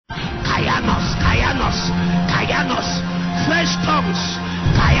Kayanos, fresh tongues.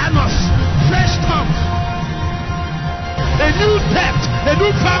 Kayanos, fresh tongues. A new depth, a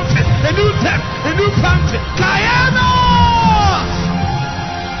new fountain, a new depth, a new fountain. Kayanos.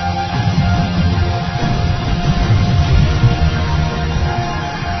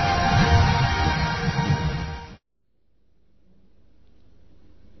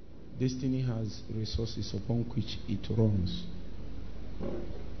 Destiny has resources upon which it runs.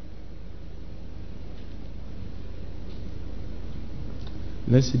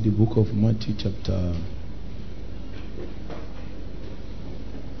 Let's see the book of Matthew chapter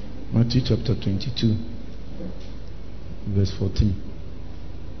 22, verse 14.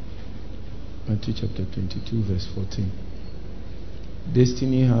 Matthew chapter 22, verse 14.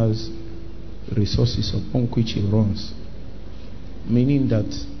 Destiny has resources upon which it runs, meaning that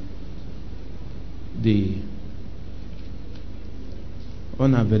the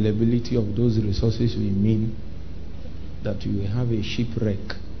unavailability of those resources will mean that you will have a shipwreck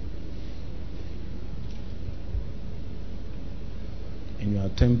in your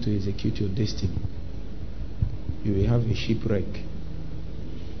attempt to execute your destiny. You will have a shipwreck.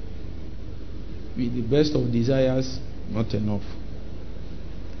 With the best of desires, not enough.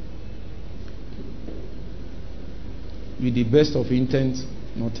 With the best of intent,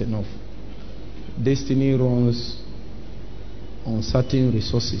 not enough. Destiny runs on certain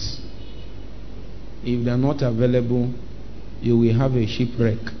resources. If they are not available, you will have a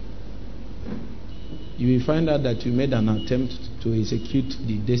shipwreck. You will find out that you made an attempt to execute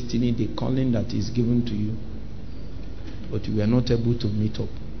the destiny, the calling that is given to you, but you were not able to meet up.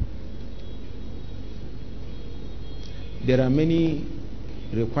 There are many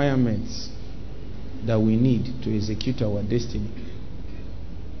requirements that we need to execute our destiny.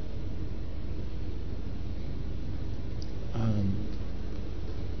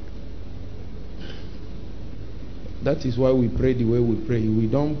 That is why we pray the way we pray. We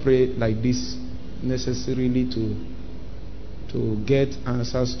don't pray like this necessarily to get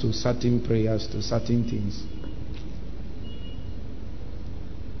answers to certain prayers, to certain things.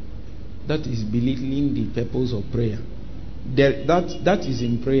 That is belittling the purpose of prayer. That is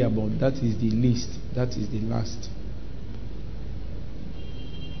in prayer, but that is the least. That is the last.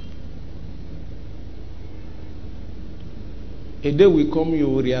 A day will come, you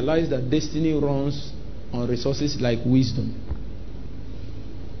will realize that destiny runs on resources like wisdom.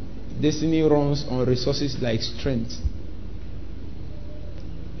 Destiny runs on resources like strength.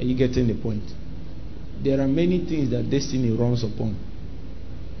 Are you getting the point? There are many things that destiny runs upon.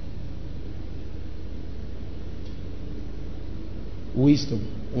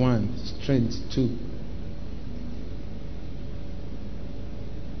 Wisdom, 1. Strength, 2.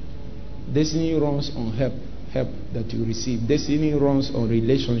 Destiny runs on help that you receive. Destiny runs on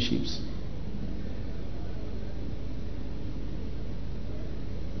relationships.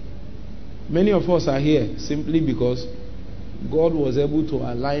 Many of us are here simply because God was able to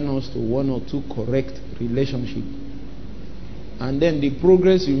align us to one or two correct relationships. And then the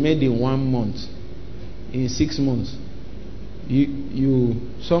progress you made in 1 month, in 6 months, you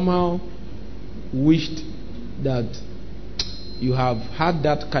somehow wished that you have had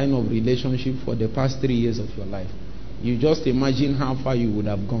that kind of relationship for the past 3 years of your life. You just imagine how far you would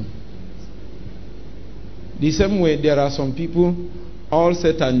have gone. The same way, there are some people all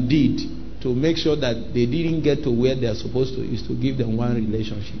said and did to make sure that they didn't get to where they are supposed to, is to give them one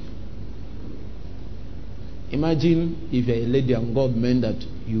relationship. Imagine if you're a lady and God meant that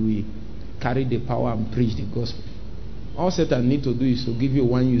you will carry the power and preach the gospel. All Satan need to do is to give you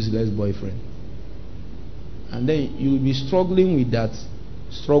one useless boyfriend. And then you will be struggling with that,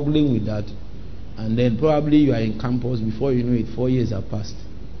 and then probably you are in campus. Before you know it, 4 years have passed.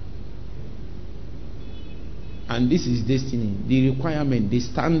 And this is destiny. The requirement, the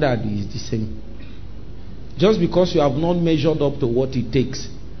standard is the same. Just because you have not measured up to what it takes,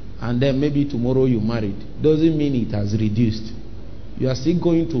 and then maybe tomorrow you married, doesn't mean it has reduced. You are still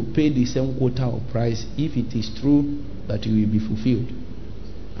going to pay the same quota of price if it is true that you will be fulfilled.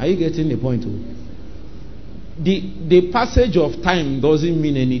 Are you getting the point? The passage of time doesn't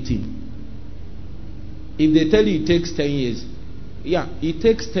mean anything. If they tell you it takes 10 years, yeah, it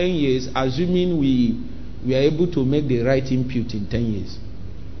takes 10 years assuming we are able to make the right input in 10 years.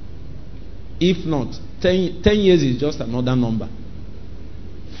 If not, 10 years is just another number.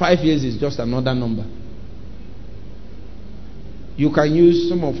 5 years is just another number. You can use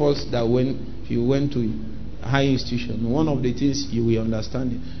some of us that when you went to a high institution, one of the things you will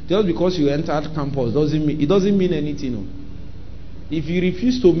understand it. Just because you entered campus doesn't mean anything. No. If you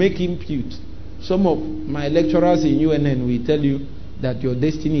refuse to make input, some of my lecturers in UNN will tell you that your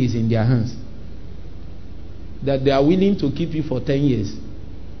destiny is in their hands. that they are willing to keep you for 10 years.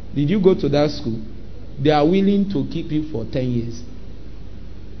 Did you go to that school? They are willing to keep you for 10 years.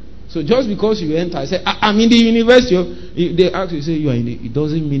 So just because you enter, I say, I'm in the university. They ask you, say you are in it. It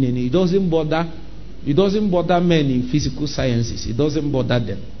doesn't mean anything. It doesn't bother. It doesn't bother men in physical sciences. It doesn't bother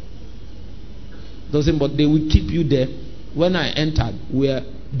them. But they will keep you there. When I entered, we were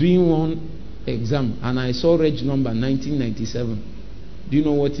doing one exam, and I saw reg number 1997. Do you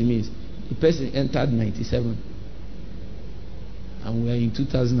know what it means? The person entered 97, and we are in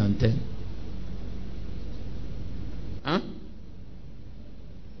 2010. Huh?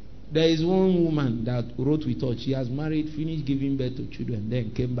 There is one woman that wrote with us. She has married, finished giving birth to children,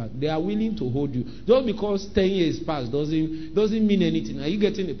 then came back. They are willing to hold you. Just because 10 years passed doesn't mean anything. Are you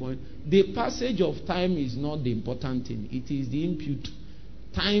getting the point? The passage of time is not the important thing. It is the input.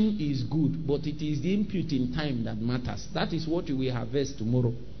 Time is good, but it is the input in time that matters. That is what you will harvest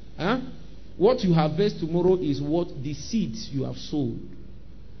tomorrow. Huh? What you harvest tomorrow is what the seeds you have sown.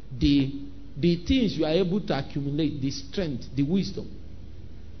 The things you are able to accumulate, the strength, the wisdom.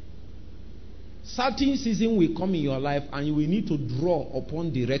 Certain season will come in your life and you will need to draw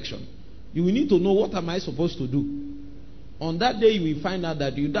upon direction. You will need to know, what am I supposed to do? On that day you will find out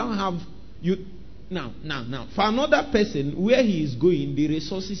that you don't have now for another person, where he is going, the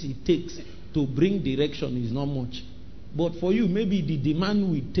resources it takes to bring direction is not much. But for you, maybe the demand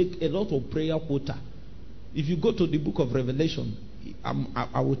will take a lot of prayer quota. If you go to the book of Revelation,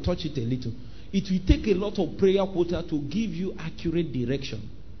 I will touch it a little. It will take a lot of prayer quota to give you accurate direction.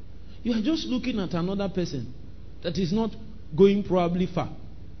 You are just looking at another person that is not going probably far.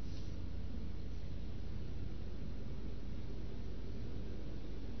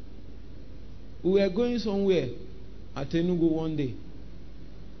 We were going somewhere at Enugu one day,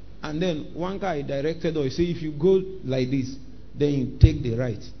 and then one guy directed us. Say, if you go like this, then you take the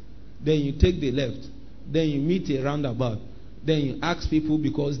right, then you take the left, then you meet a roundabout, then you ask people,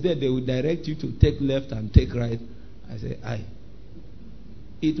 because there they will direct you to take left and take right. I said, aye.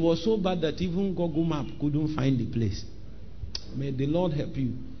 It was so bad that even Google Map couldn't find the place. May the Lord help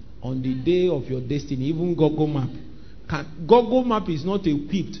you. On the day of your destiny, even Google Map is not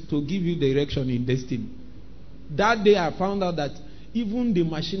equipped to give you direction in destiny. That day I found out that even the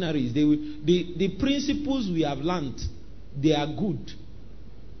machineries, the principles we have learned, they are good.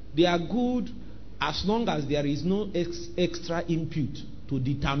 They are good as long as there is no extra input to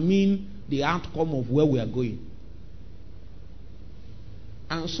determine the outcome of where we are going.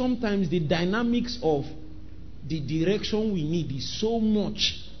 And sometimes the dynamics of the direction we need is so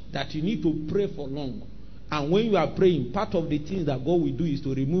much that you need to pray for long. And when you are praying, part of the things that God will do is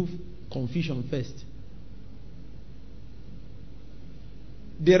to remove confusion first.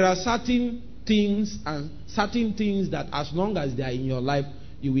 There are certain things that as long as they are in your life,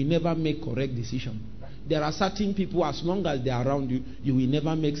 you will never make correct decision. There are certain people, as long as they are around you, you will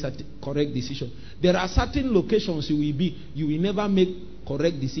never make correct decision. There are certain locations you will be, you will never make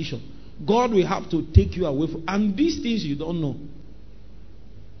correct decision. God will have to take you away from, and these things you don't know.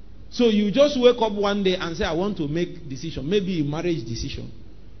 So you just wake up one day and say, I want to make decision, maybe a marriage decision.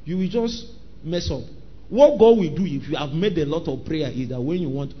 You will just mess up. What God will do if you have made a lot of prayer is that when you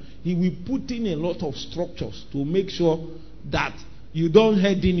want, He will put in a lot of structures to make sure that you don't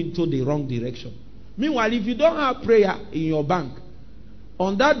head into the wrong direction. Meanwhile, if you don't have prayer in your bank,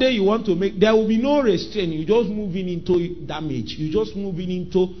 on that day you want to make, there will be no restraint. You're just moving into damage. You're just moving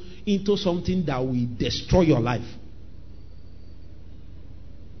into something that will destroy your life.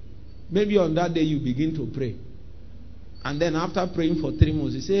 Maybe on that day you begin to pray. And then after praying for 3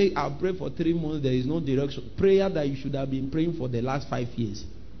 months, you say, I'll pray for 3 months, there is no direction. Prayer that you should have been praying for the last 5 years.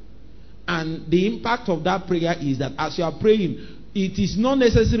 And the impact of that prayer is that as you are praying, it is not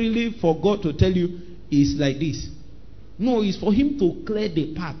necessarily for God to tell you, it's like this. No, it's for Him to clear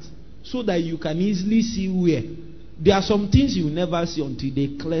the path so that you can easily see where. There are some things you never see until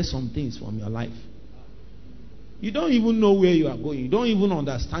they clear some things from your life. You don't even know where you are going. You don't even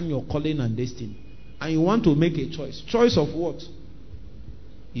understand your calling and destiny. And you want to make a choice. Choice of what?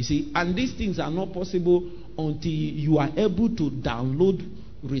 You see, and these things are not possible until you are able to download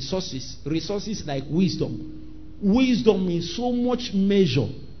resources. Resources like wisdom. Wisdom in so much measure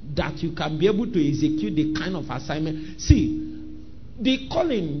that you can be able to execute the kind of assignment. See, the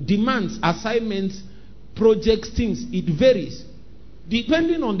calling demands assignments, projects, things. It varies.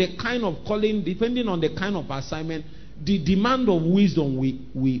 Depending on the kind of calling, depending on the kind of assignment, the demand of wisdom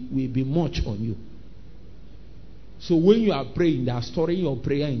will be much on you. So when you are praying, they are storing your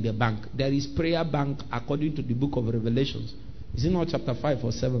prayer in the bank. There is prayer bank according to the book of Revelations. Is it not chapter 5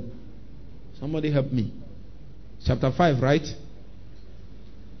 or 7? Somebody help me. Chapter 5, right?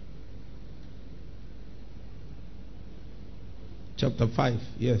 chapter 5,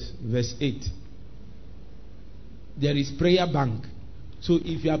 yes, verse 8. There is prayer bank. So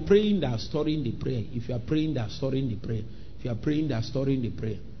if you are praying, they are storing the prayer. If you are praying, they are storing the prayer. If you are praying, they are storing the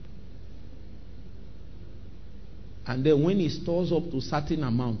prayer. And then when it stores up to a certain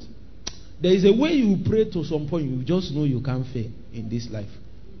amount, there is a way you pray to some point, you just know you can't fail in this life.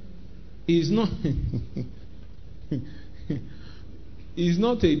 It's not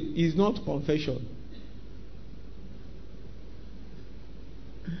it's not confession.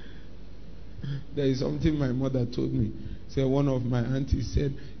 There is something my mother told me. Say one of my aunties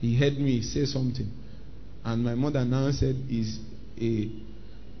said he heard me say something, and my mother now said these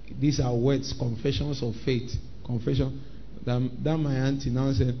are words, confessions of faith. Confession. That my auntie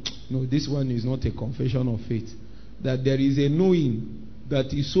now said, no, this one is not a confession of faith. That there is a knowing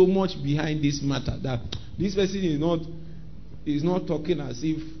that is so much behind this matter that this person is not talking as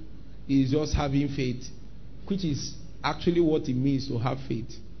if he is just having faith, which is actually what it means to have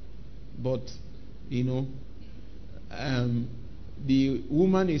faith. But the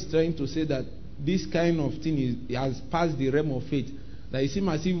woman is trying to say that this kind of thing has passed the realm of faith. That it seems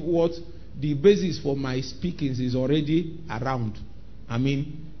as if what the basis for my speakings is already around. I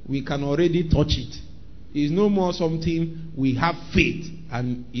mean, we can already touch it. It's no more something we have faith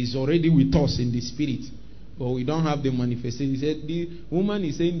and is already with us in the spirit, but we don't have the manifestation. He said the woman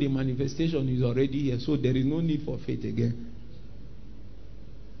is saying the manifestation is already here, so there is no need for faith again.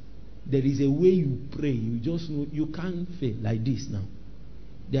 There is a way you pray. You just know you can't fail like this now.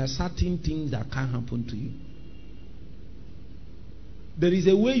 There are certain things that can't happen to you. There is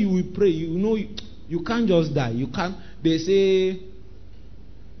a way you will pray. You know you can't just die. You can't. They say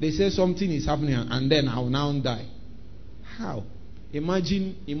something is happening and then I will now die. How?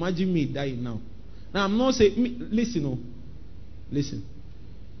 Imagine me dying now. Now I'm not saying. Listen.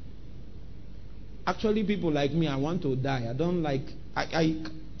 Actually, people like me, I want to die. I don't like. I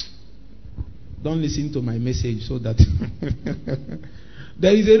don't listen to my message so that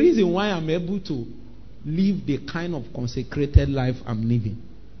there is a reason why I'm able to live the kind of consecrated life I'm living.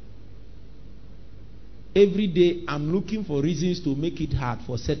 Every day I'm looking for reasons to make it hard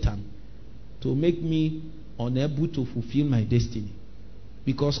for Satan to make me unable to fulfill my destiny.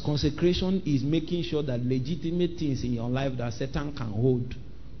 Because consecration is making sure that legitimate things in your life that Satan can hold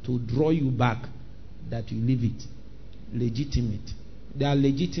to draw you back, that you leave it. Legitimate. They are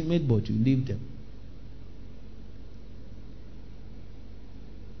legitimate, but you leave them.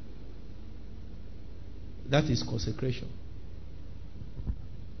 That is consecration.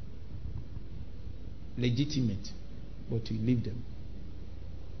 Legitimate, but you leave them.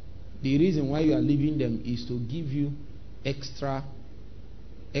 The reason why you are leaving them is to give you extra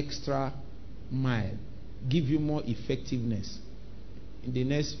mile, give you more effectiveness. In the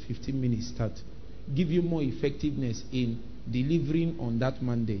next 15 minutes start, give you more effectiveness in delivering on that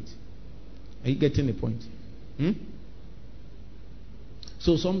mandate. Are you getting the point?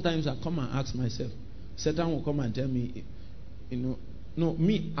 So sometimes I come and ask myself, Satan will come and tell me, no,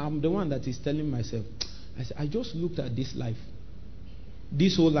 me, I'm the one that is telling myself. I say, I just looked at this life,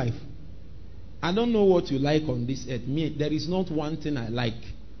 this whole life. I don't know what you like on this earth. Me, there is not one thing I like,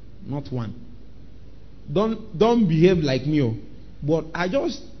 not one. Don't behave like me, but I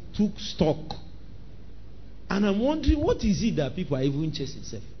just took stock, and I'm wondering what is it that people are even chasing.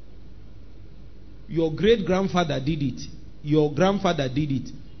 Self. Your great grandfather did it. Your grandfather did it.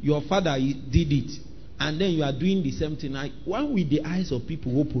 Your father did it. And then you are doing the same thing. Why will the eyes of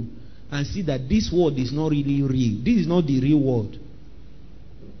people open and see that this world is not really real? This is not the real world.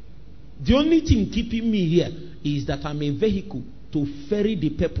 The only thing keeping me here is that I'm a vehicle to ferry the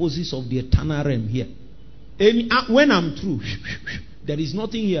purposes of the eternal realm here. And when I'm through, there is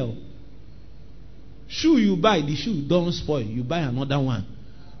nothing here. Shoe you buy, the shoe don't spoil. You buy another one.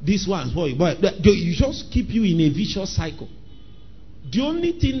 This one spoil. You just keep you in a vicious cycle. The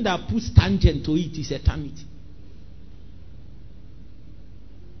only thing that puts tangent to it is eternity.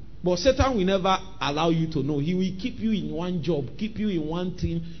 But Satan will never allow you to know. He will keep you in one job, keep you in one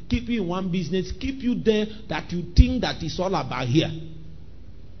thing, keep you in one business, keep you there that you think that it's all about here.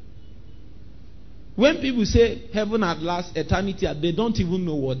 When people say heaven at last, eternity, they don't even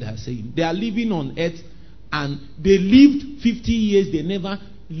know what they are saying. They are living on earth and they lived 50 years. They never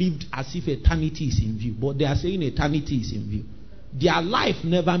lived as if eternity is in view. But they are saying eternity is in view. Their life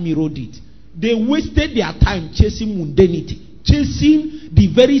never mirrored it. They wasted their time chasing mundanity, chasing the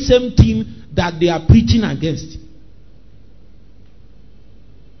very same thing that they are preaching against.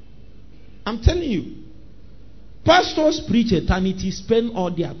 I'm telling you, pastors preach eternity, spend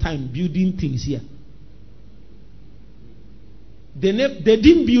all their time building things here. They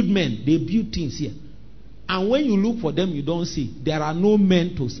didn't build men, they built things here. And when you look for them, you don't see. There are no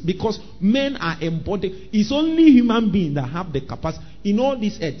men to, because men are embodied. It's only human beings that have the capacity. In all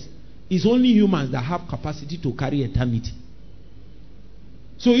this earth, it's only humans that have capacity to carry eternity.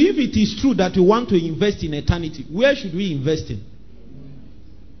 So if it is true that we want to invest in eternity, where should we invest in?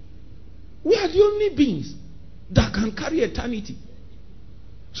 We are the only beings that can carry eternity.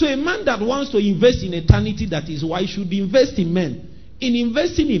 So a man that wants to invest in eternity, that is why should invest in men. In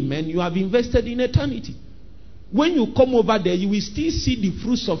investing in men, you have invested in eternity. When you come over there, you will still see the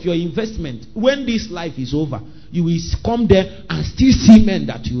fruits of your investment. When this life is over, you will come there and still see men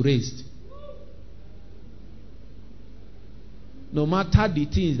that you raised. No matter the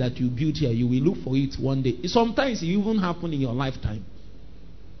things that you built here, you will look for it one day. Sometimes it even happen in your lifetime.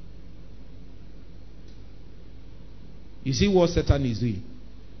 You see what Satan is doing?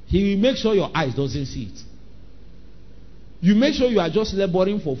 He will make sure your eyes doesn't see it. You make sure you are just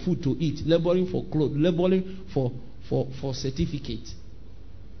laboring for food to eat, laboring for clothes, laboring for certificate.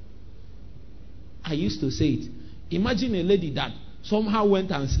 I used to say it. Imagine a lady that somehow went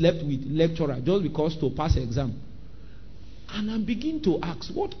and slept with lecturer just because to pass exam. And I begin to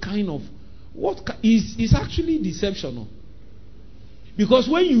ask, is actually deception? Because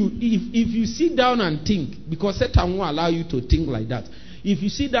when if you sit down and think, because Satan won't allow you to think like that. If you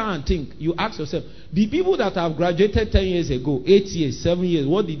sit down and think, you ask yourself, the people that have graduated 10 years ago, 8 years, 7 years,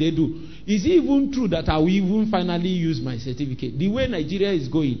 what did they do? Is it even true that I will even finally use my certificate? The way Nigeria is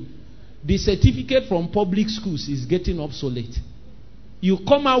going, the certificate from public schools is getting obsolete. You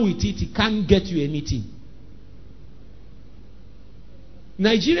come out with it, it can't get you anything.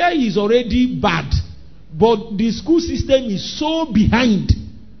 Nigeria is already bad, but the school system is so behind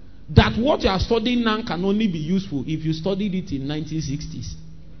that what you are studying now can only be useful if you studied it in 1960s.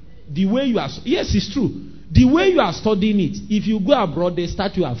 The way you are, yes, it's true. The way you are studying it, if you go abroad, they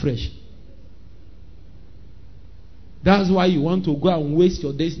start you afresh. That's why you want to go and waste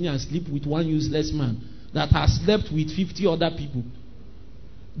your destiny and sleep with one useless man that has slept with 50 other people.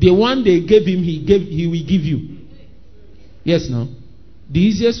 The one they gave him, he will give you. Yes, no? The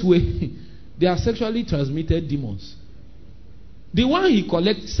easiest way, they are sexually transmitted demons. The one he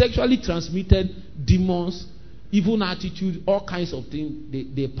collects, sexually transmitted demons, evil attitude, all kinds of things,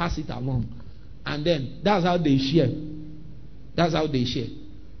 they pass it along. And then that's how they share. That's how they share.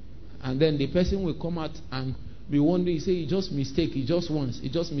 And then the person will come out and be wondering, say, he just mistake, he just once, he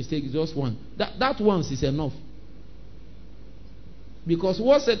just mistake, he just one. That once is enough. Because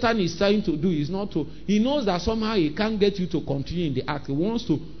what Satan is trying to do is not to, he knows that somehow he can't get you to continue in the act. He wants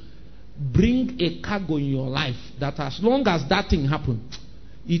to bring a cargo in your life that as long as that thing happens,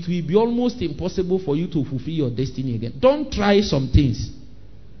 it will be almost impossible for you to fulfill your destiny again. Don't try some things.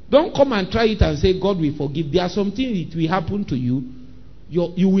 Don't come and try it and say God will forgive. There are some things that will happen to you.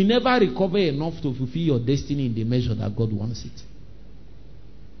 You will never recover enough to fulfill your destiny in the measure that God wants it.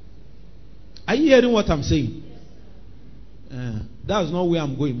 Are you hearing what I'm saying? That's not where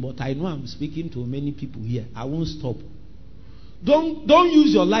I'm going, but I know I'm speaking to many people here. I won't stop. Don't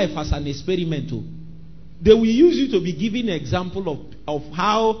use your life as an experiment. They will use you to be giving an example of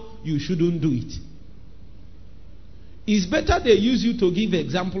how you shouldn't do it. It's better they use you to give an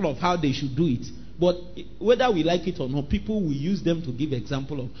example of how they should do it. But whether we like it or not, people will use them to give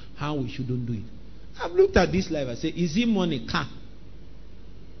example of how we shouldn't do it. I've looked at this life. I say, is it money? Car.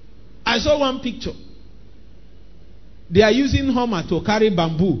 I saw one picture. They are using Hummer to carry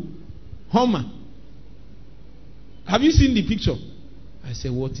bamboo. Hummer. Have you seen the picture? I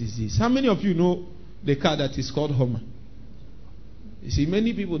said, what is this? How many of you know the car that is called Hummer? You see,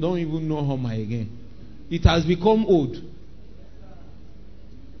 many people don't even know Hummer again. It has become old.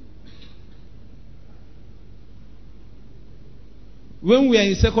 When we were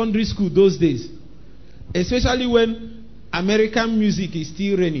in secondary school those days, especially when American music is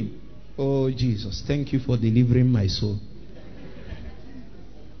still reigning. Oh, Jesus, thank you for delivering my soul.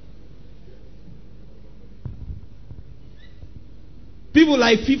 People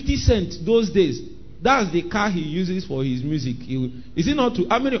like 50 Cent those days, that's the car he uses for his music. Is it not true?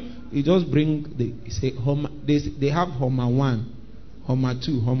 How many? He just bring they have Hummer 1, Hummer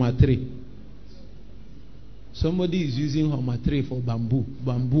 2, Hummer 3. Somebody is using Hummer 3 for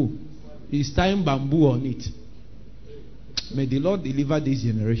bamboo. He's tying bamboo on it. May the Lord deliver this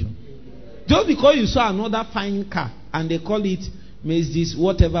generation. Just because you saw another fine car and they call it Mercedes,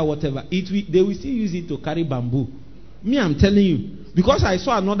 whatever, they will still use it to carry bamboo. Me, I'm telling you. Because I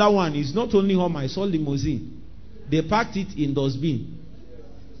saw another one, it's not only Hummer, I saw limousine. They parked it in dustbin.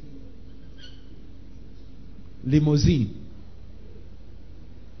 Limousine.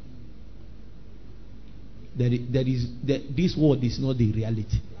 This word is not the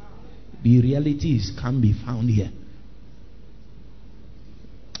reality. The reality is can be found here.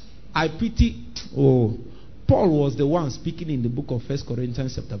 I pity. Paul was the one speaking in the book of 1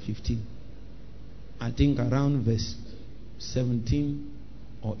 Corinthians chapter 15. I think around verse 17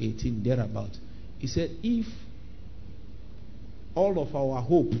 or 18, thereabout. He said, if all of our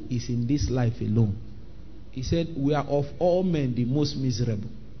hope is in this life alone, he said, we are of all men the most miserable.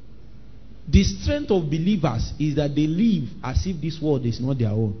 The strength of believers is that they live as if this world is not their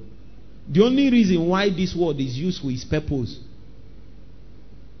own. The only reason why this world is useful is purpose.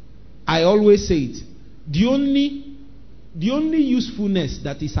 I always say it. The only usefulness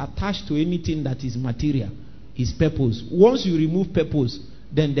that is attached to anything that is material is purpose. Once you remove purpose,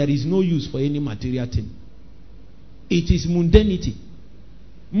 then there is no use for any material thing. It is mundanity.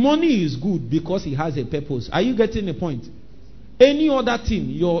 Money is good because it has a purpose. Are you getting the point? Any other thing,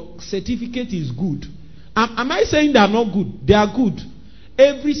 your certificate is good. Am I saying they are not good? They are good.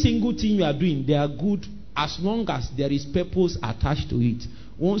 Every single thing you are doing, they are good as long as there is purpose attached to it.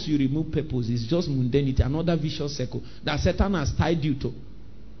 Once you remove purpose, it's just mundanity, another vicious circle that Satan has tied you to.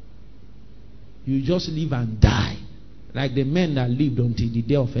 You just live and die, like the men that lived until the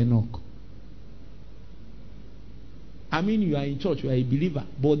day of Enoch. I mean, you are in church, you are a believer,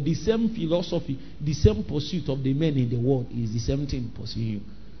 but the same philosophy, the same pursuit of the men in the world is the same thing pursuing you.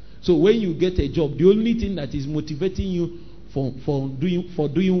 So when you get a job, the only thing that is motivating you for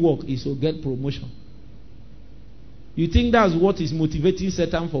doing work is to get promotion. You think that's what is motivating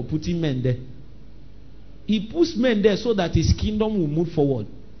Satan for putting men there? He puts men there so that his kingdom will move forward.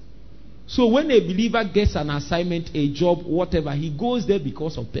 So when a believer gets an assignment, a job, whatever, he goes there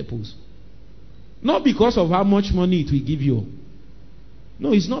because of purpose. Not because of how much money it will give you.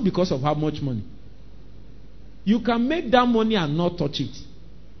 No, it's not because of how much money. You can make that money and not touch it.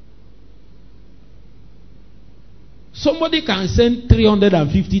 Somebody can send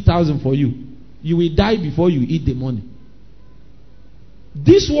 350,000 for you. You will die before you eat the money.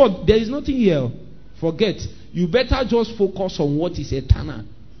 This world, there is nothing here. Forget. You better just focus on what is eternal.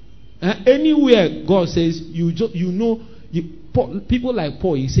 Anywhere God says, people like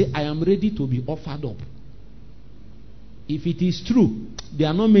Paul, he say, I am ready to be offered up. If it is true, there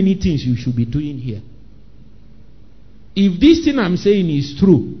are not many things you should be doing here. If this thing I'm saying is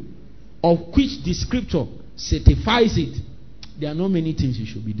true, of which the scripture certifies it, there are not many things you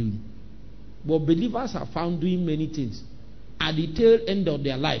should be doing. But believers are found doing many things. At the tail end of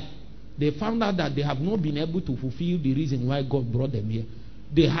their life, they found out that they have not been able to fulfill the reason why God brought them here.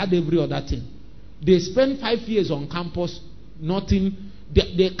 They had every other thing. They spent 5 years on campus, nothing.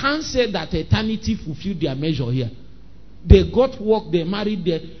 They can't say that eternity fulfilled their measure here. They got work, they married,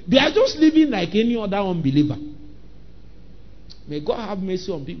 they are just living like any other unbeliever. May God have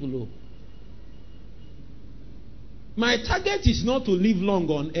mercy on people. Oh. My target is not to live long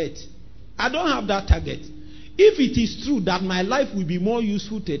on earth. I don't have that target. If it is true that my life will be more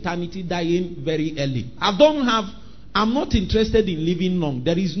useful to eternity dying very early, I'm not interested in living long.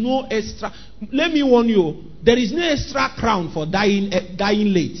 There is no extra. Let me warn you, there is no extra crown for dying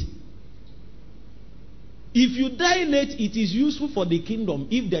late. If you die late, it is useful for the kingdom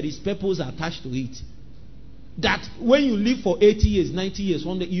if there is purpose attached to it. That when you live for 80 years, 90 years,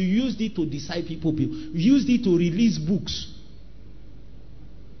 one day, you used it to disciple people. You used it to release books.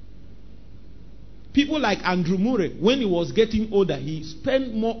 People like Andrew Murray, when he was getting older, he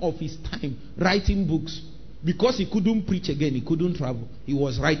spent more of his time writing books. Because he couldn't preach again, he couldn't travel. He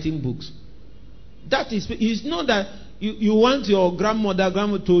was writing books. That is, it's not that you want your grandmother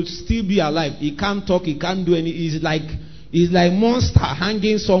to still be alive. He can't talk, he can't do anything. He's like monster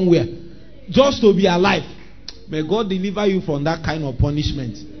hanging somewhere just to be alive. May God deliver you from that kind of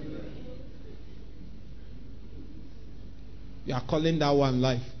punishment. You are calling that one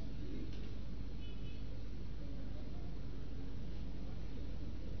life.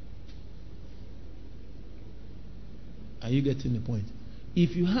 Are you getting the point?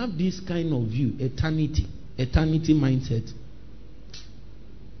 If you have this kind of view, eternity mindset,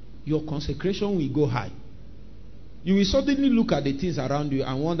 your consecration will go high. You will suddenly look at the things around you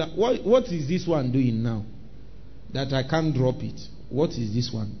and wonder, what is this one doing now? That I can't drop it. What is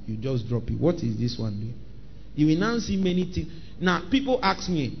this one? You just drop it. What is this one doing? You will now see many things. Now, people ask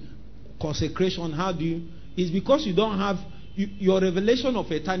me, consecration, how do you? It's because you don't have, your revelation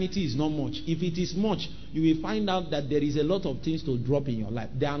of eternity is not much. If it is much, you will find out that there is a lot of things to drop in your life.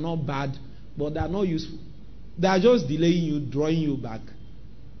 They are not bad, but they are not useful. They are just delaying you, drawing you back.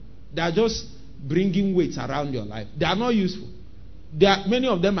 They are just bringing weights around your life. They are not useful. Many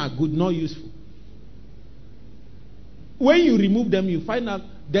of them are good, not useful. When you remove them, you find out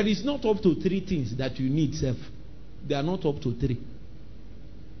there is not up to 3 things that you need, self. They are not up to 3.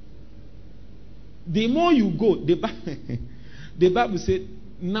 The more you go, the Bible said,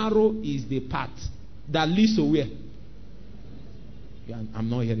 narrow is the path that leads to where? Yeah, I'm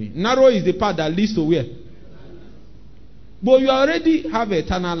not hearing. Narrow is the path that leads to where? But you already have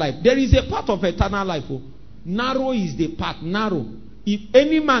eternal life. There is a path of eternal life. Oh. Narrow is the path. Narrow. If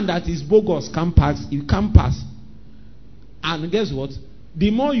any man that is bogus can pass, you can pass. And guess what? The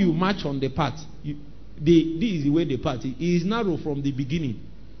more you march on the path, this is the way the path is narrow from the beginning.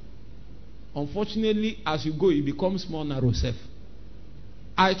 Unfortunately, as you go, it becomes more narrow self.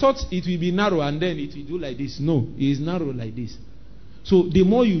 I thought it will be narrow and then it will do like this. No, it is narrow like this. So the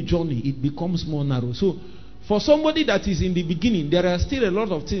more you journey, it becomes more narrow. So for somebody that is in the beginning, there are still a lot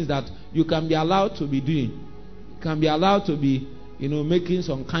of things that you can be allowed to be doing. You can be allowed to be, making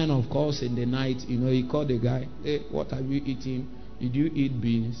some kind of calls in the night. You call the guy, hey, what have you eaten? Did you eat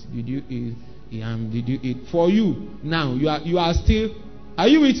beans? Did you eat yam? Did you eat? For you, now, you are still, are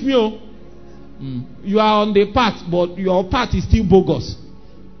you with me? Oh? You are on the path, but your path is still bogus.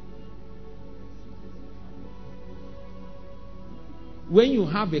 When you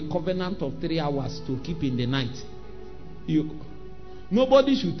have a covenant of 3 hours to keep in the night,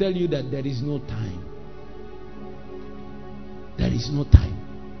 nobody should tell you that there is no time. There is no time.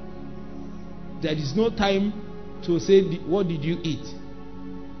 There is no time to say, what did you eat?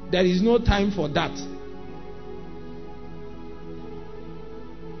 There is no time for that.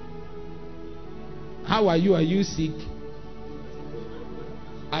 How are you? Are you sick?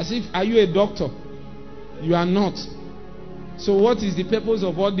 As if, are you a doctor? You are not. So what is the purpose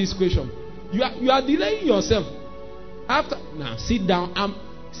of all this question? You are delaying yourself. Now sit down.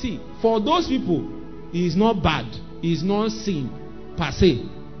 See, for those people, it is not bad. It is not sin per se,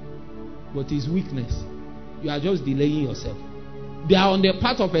 but it is weakness. You are just delaying yourself. They are on the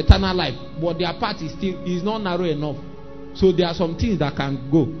path of eternal life, but their path is not narrow enough. So there are some things that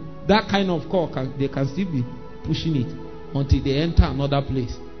can go. That kind of call they can still be pushing it until they enter another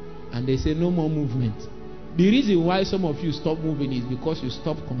place, and they say no more movement. The reason why some of you stop moving is because you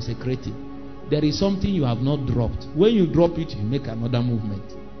stop consecrating. There is something you have not dropped. When you drop it, you make another movement.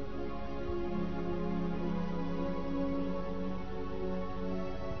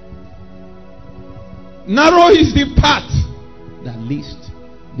 Narrow is the path that leads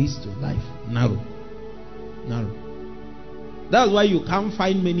to life. Narrow. That's why you can't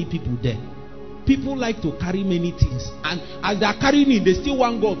find many people there. People like to carry many things, and as they are carrying it, they still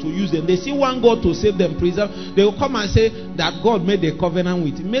want God to use them. They still want God to save them, preserve. They will come and say that God made a covenant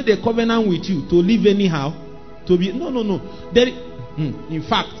with you to live anyhow, to be no. In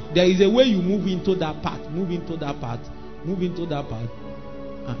fact, there is a way you move into that path.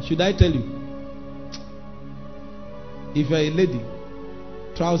 Should I tell you? If you are a lady,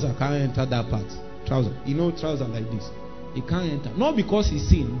 trouser can't enter that path. Trouser like this, it can't enter. Not because it's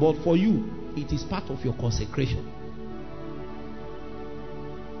sin, but for you, it is part of your consecration.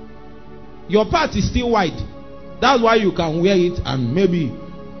 Your path is still wide. That's why you can wear it and maybe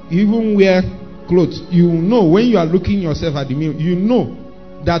even wear clothes. You know when you are looking yourself at the mirror, you know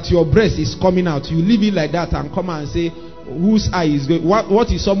that your breast is coming out. You leave it like that and come and say, whose eye is going?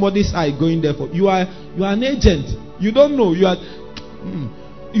 What is somebody's eye going there for? You are an agent. You don't know.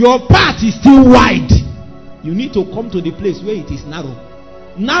 Your path is still wide. You need to come to the place where it is narrow.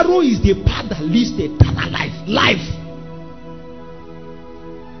 Narrow is the path that leads to eternal life.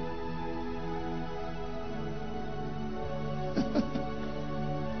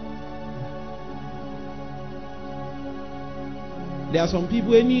 There are some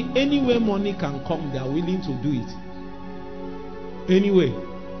people, anywhere money can come, they are willing to do it. Anyway,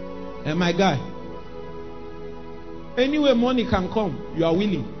 and my guy, anywhere money can come, you are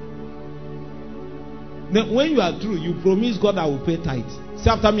willing. Then when you are through, you promise God, I will pay tithe. Say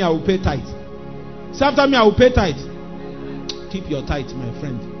after me, I will pay tithe. Say after me, I will pay tithe. Keep your tithe, my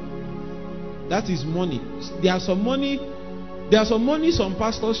friend. That is money. There are some money some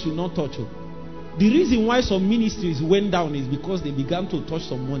pastors should not touch. The reason why some ministries went down is because they began to touch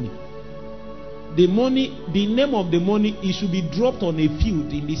some money. The name of the money, it should be dropped on a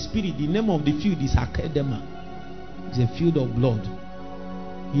field in the spirit. The name of the field is Akedema. It's a field of blood.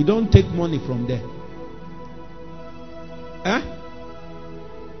 You don't take money from there.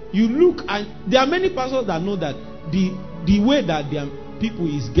 You look, and there are many pastors that know that the way that their people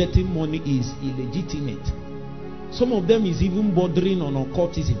is getting money is illegitimate. Some of them is even bordering on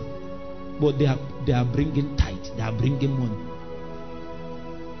occultism, but they are bringing tithe, they are bringing money.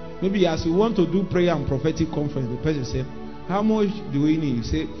 Maybe as you want to do prayer and prophetic conference, the person say, how much do we need? You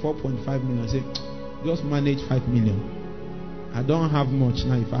say 4.5 million. Say, just manage 5 million. I don't have much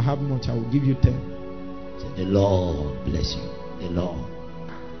now. If I have much, I will give you 10. Say, the Lord bless you. The Lord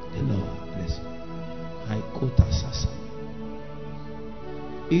bless you.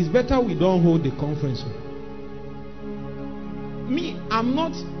 It's better we don't hold the conference. Me, I'm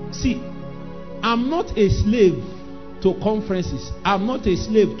not a slave to conferences. I'm not a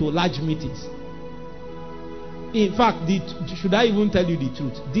slave to large meetings. In fact, should I even tell you the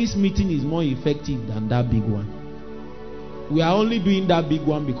truth? This meeting is more effective than that big one. We are only doing that big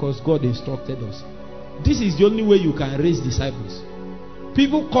one because God instructed us. This is the only way you can raise disciples.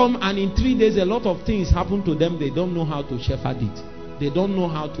 People come and in 3 days a lot of things happen to them. They don't know how to shepherd it. They don't know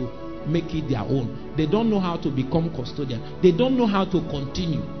how to make it their own. They don't know how to become custodian. They don't know how to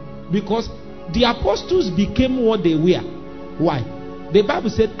continue. Because the apostles became what they were. Why? The Bible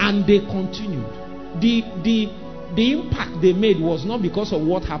said, and they continued. The impact they made was not because of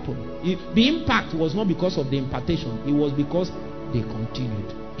what happened. The impact was not because of the impartation. It was because they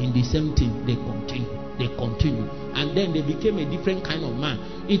continued. In the same thing, they continued. They continued. And then they became a different kind of man.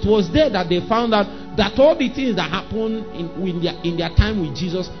 It was there that they found out that all the things that happened in their time with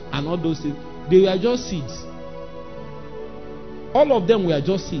Jesus and all those things, they were just seeds. All of them were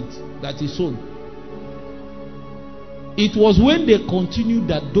just seeds that is sown. It was when they continued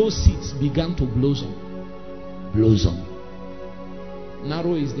that those seeds began to blossom. Blossom.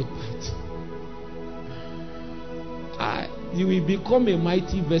 Narrow is the path. You will become a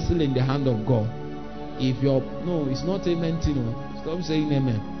mighty vessel in the hand of God. If you're no, it's not amen to no. Stop saying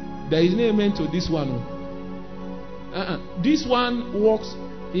amen. There is no amen to this one. This one works.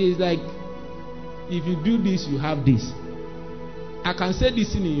 Is like if you do this, you have this. I can say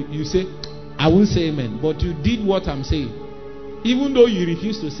this in you say, I won't say amen, but you did what I'm saying. Even though you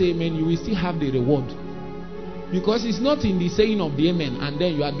refuse to say amen, you will still have the reward. Because it's not in the saying of the amen and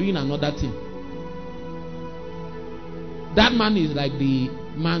then you are doing another thing. That man is like the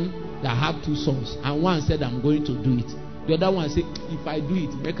man that had 2 sons, and one said, I'm going to do it. The other one said, if I do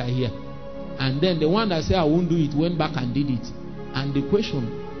it, make I hear. And then the one that said, I won't do it, went back and did it. And the question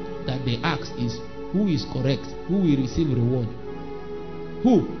that they asked is, who is correct? Who will receive reward?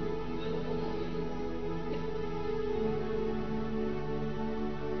 Who?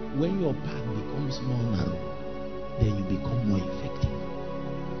 When your path becomes more narrow, then you become more effective.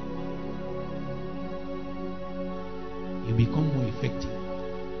 You become more effective.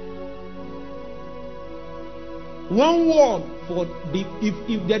 One word for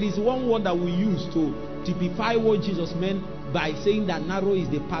if there is one word that we use to typify what Jesus meant by saying that narrow is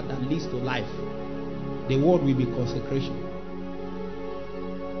the path that leads to life, the word will be consecration.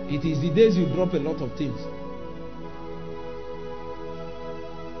 It is the days you drop a lot of things.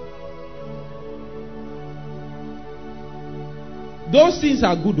 Those things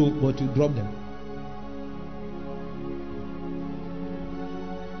are good, but you drop them.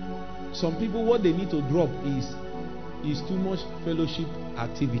 Some people, what they need to drop is too much fellowship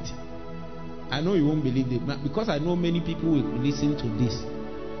activity. I know you won't believe it, because I know many people will listen to this.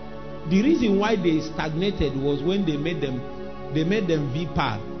 The reason why they stagnated was when they made them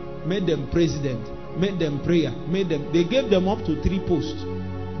VPAR, made them president, made them prayer, they gave them up to 3 posts.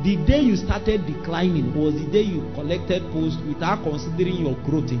 The day you started declining was the day you collected posts without considering your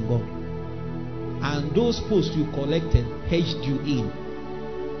growth in God. And those posts you collected hedged you in.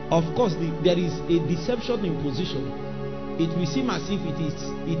 Of course, there is a deception in position. It will seem as if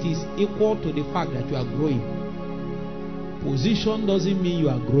it is equal to the fact that you are growing. Position doesn't mean you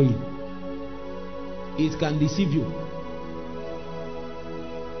are growing. It can deceive you.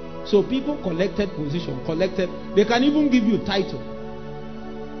 So people collected position, they can even give you title.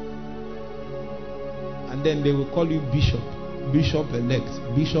 And then they will call you bishop,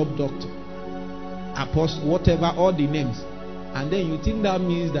 bishop-elect, bishop-doctor, apostle, whatever, all the names. And then you think that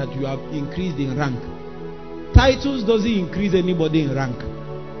means that you have increased in rank. Titles doesn't increase anybody in rank.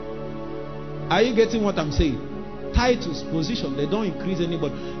 Are you getting what I'm saying? Titles, position, they don't increase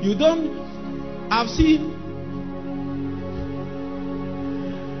anybody. You don't. I've seen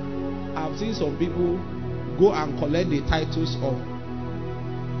some people go and collect the titles of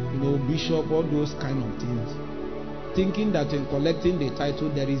bishop, all those kind of things, thinking that in collecting the title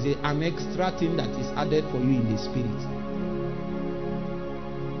there is an extra thing that is added for you in the spirit.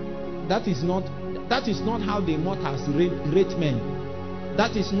 That is not how the mortals rate men.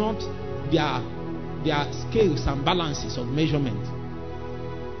 That is not their scales and balances of measurement.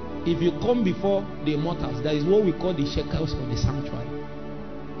 If you come before the mortals, there is what we call the shekels of the sanctuary.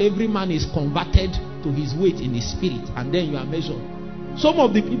 Every man is converted to his weight in the spirit, and then you are measured. Some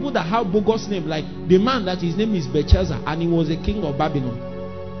of the people that have bogus name, like the man that his name is Belshazzar, and he was a king of Babylon,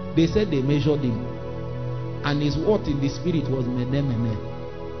 they said they measured him, and his word in the spirit was mene mene,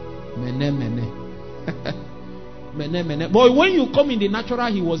 mene mene, mene mene. But when you come in the natural,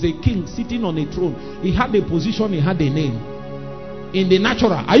 he was a king sitting on a throne. He had a position, he had a name. In the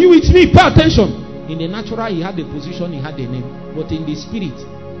natural, are you with me? Pay attention. In the natural, he had a position, he had a name. But in the spirit,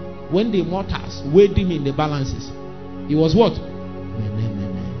 when the mortals weighed him in the balances, he was what?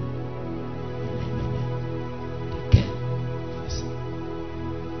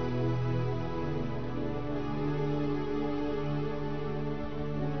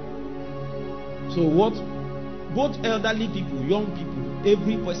 So what both elderly people, young people,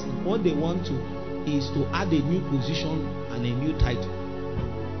 every person, what they want to is to add a new position and a new title,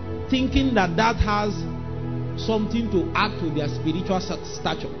 thinking that that has something to add to their spiritual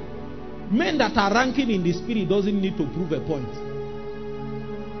stature. Men that are ranking in the spirit doesn't need to prove a point.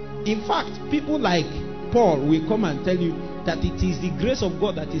 In fact, people like Paul will come and tell you that it is the grace of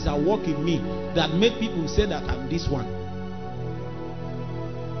God that is at work in me that make people say that I'm this one.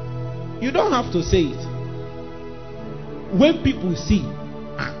 You don't have to say it. When people see,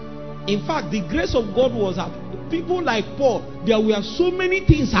 in fact, the grace of God was at people like Paul. There were so many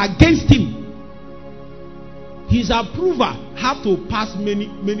things against him. His approval had to pass many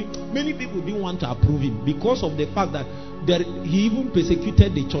people didn't want to approve him because of the fact that he even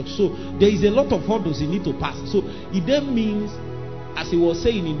persecuted the church. So there is a lot of hurdles he need to pass. So it then means, as he was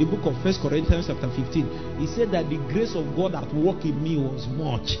saying in the book of 1 Corinthians chapter 15, he said that the grace of God at work in me was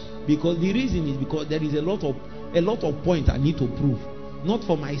much. Because the reason is because there is a lot of points I need to prove. Not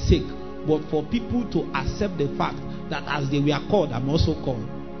for my sake, but for people to accept the fact that as they were called, I'm also called.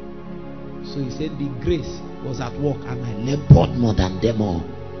 So he said the grace was at work and I labored more than them all.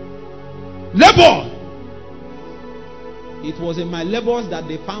 Labor! It was in my labors that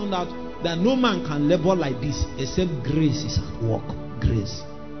they found out that no man can labor like this except grace is at work. Grace.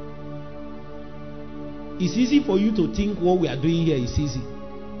 It's easy for you to think what we are doing here is easy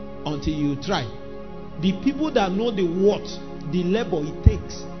until you try. The people that know the what, the labor it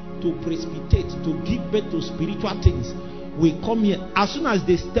takes to precipitate, to give birth to spiritual things, will come here. As soon as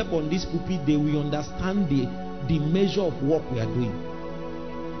they step on this pulpit, they will understand the measure of work we are doing.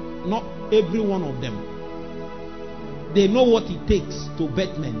 Not every one of them. They know what it takes to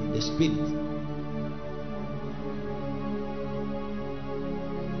birth men in the spirit.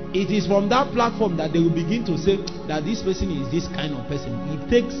 It is from that platform that they will begin to say that this person is this kind of person. It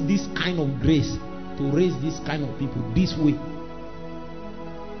takes this kind of grace to raise this kind of people this way.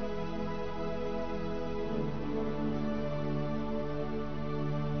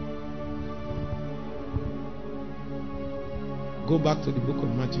 Go back to the book of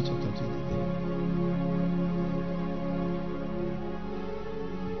Matthew chapter 23.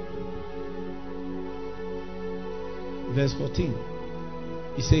 Verse 14.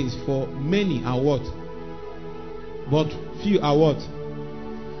 He says, for many are what? But few are what?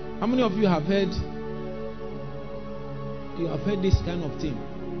 How many of you have heard this kind of thing?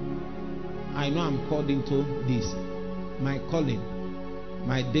 I know I'm called into this. My calling,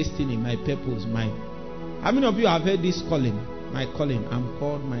 my destiny, my purpose, how many of you have heard this calling? My calling. I'm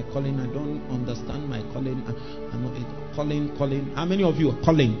called, my calling. I don't understand my calling. I'm not calling. How many of you are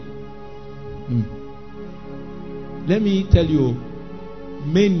calling? Let me tell you,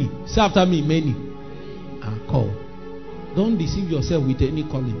 many. Say after me, many are called. Don't deceive yourself with any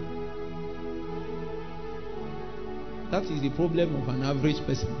calling. That is the problem of an average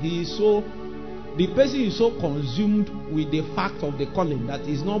person. The person is so consumed with the fact of the calling that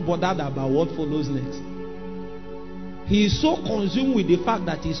he's not bothered about what follows next. He is so consumed with the fact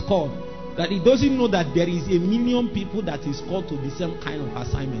that he's called that he doesn't know that there is a million people that is called to the same kind of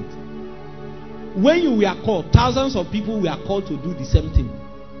assignment. When you were called, thousands of people were called to do the same thing.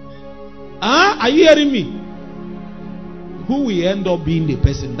 Are you hearing me? Who will end up being the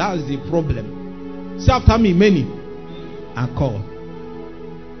person? That is the problem. Say after me, many are called.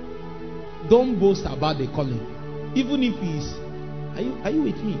 Don't boast about the calling. Even if he's, are you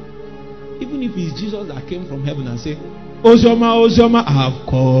with me? Even if it's Jesus that came from heaven and said, Ozoma, Ozoma, I have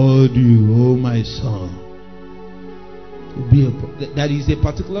called you, oh my son. There is a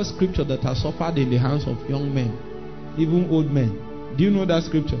particular scripture that has suffered in the hands of young men, even old men. Do you know that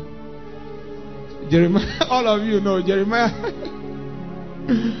scripture? Jeremiah, all of you know Jeremiah.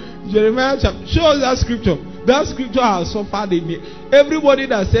 Jeremiah chapter. Show us that scripture. That scripture has suffered in me. Everybody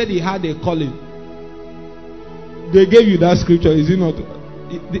that said he had a calling, they gave you that scripture, is it not?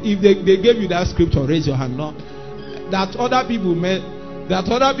 If they gave you that scripture, raise your hand. No, that other people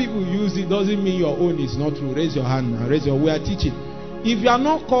use it doesn't mean your own is not true. Raise your hand now. We are teaching. If you are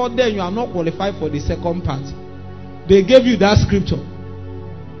not called, then you are not qualified for the second part. They gave you that scripture.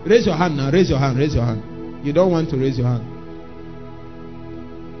 Raise your hand now. Raise your hand. You don't want to raise your hand.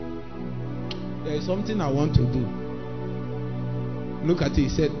 There is something I want to do. Look at it. He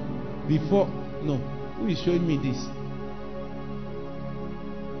said, who is showing me this?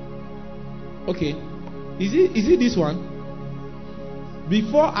 Okay. Is it this one?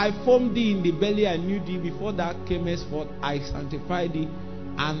 Before I formed thee in the belly, I knew thee. Before that camest forth, I sanctified thee.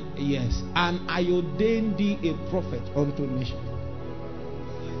 And yes, and I ordained thee a prophet unto nations.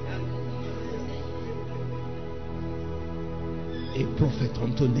 A prophet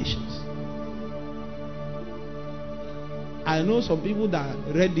unto nations. I know some people that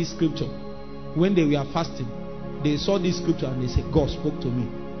read this scripture when they were fasting. They saw this scripture and they said, God spoke to me.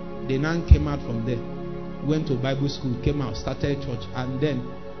 They now came out from there, went to Bible school, came out, started church, and then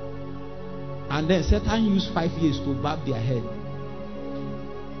Satan used 5 years to barb their head.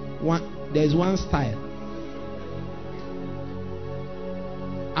 There's one style.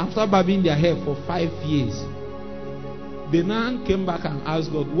 After barbing their hair for 5 years, the man came back and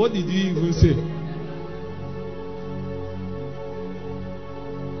asked God, what did you even say?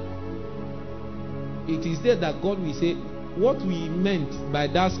 It is there that God will say, what we meant by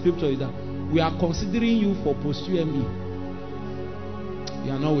that scripture is that we are considering you for post-UME.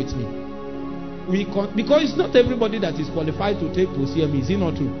 You are not with me. Because it's not everybody that is qualified to take post-UME. Is it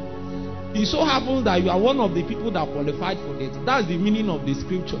not true? It so happens that you are one of the people that qualified for it. That's the meaning of the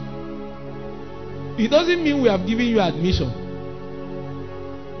scripture. It doesn't mean we have given you admission.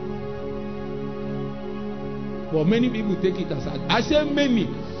 But many people take it as I say many.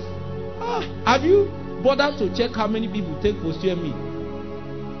 Have you bothered to check how many people take post-UME?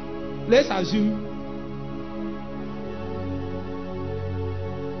 Let's assume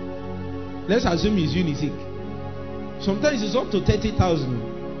it's Unisic. Sometimes it's up to 30,000.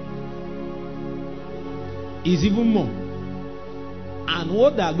 It's even more. And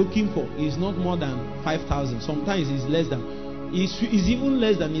what they are looking for is not more than 5,000. Sometimes it's less than. It's even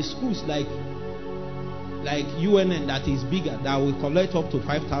less than in schools like UNN that is bigger, that will collect up to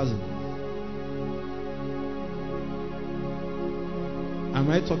 5,000. Am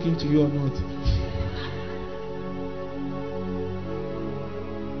I talking to you or not?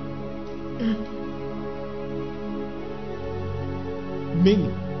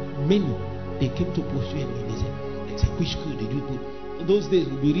 Many, they came to pursue me. They said, which school did you put? Those days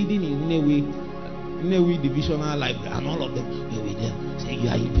we'll be reading in Newe divisional library, and all of them will be there. Say, you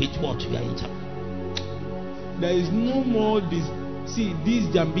are in page what? You are in chapter. There is no more this. See, these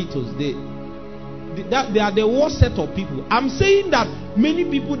jambitos, they are the worst set of people. I'm saying that many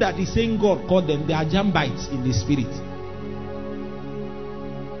people that is saying God called them, they are jambites in the spirit.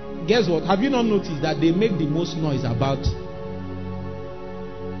 Guess what? Have you not noticed that they make the most noise about?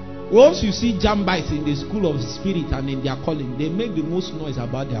 Once you see jambites in the school of spirit and in their calling, they make the most noise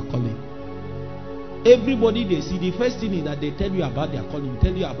about their calling. Everybody they see, the first thing is that they tell you about their calling,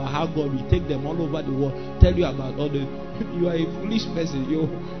 tell you about how God will take them all over the world, tell you about all the. You are a foolish person.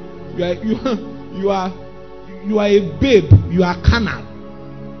 You are a babe. You are carnal.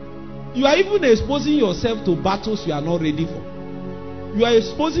 You are even exposing yourself to battles you are not ready for. You are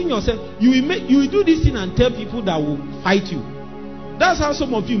exposing yourself. You will do this thing and tell people that will fight you. That's how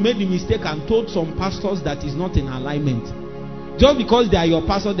some of you made the mistake and told some pastors that is not in alignment. Just because they are your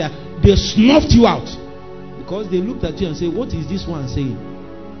pastor, they snuffed you out. Because they looked at you and said, what is this one saying?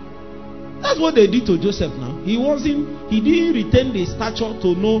 That's what they did to Joseph now. He didn't retain the stature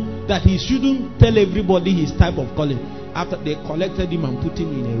to know that he shouldn't tell everybody his type of calling. After they collected him and put him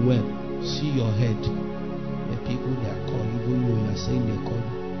in a well. See your head. The people they are called, even though you are saying they call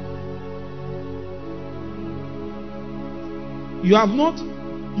you. You have not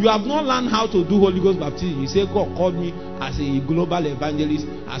learned how to do Holy Ghost baptism. You say God called me as a global evangelist,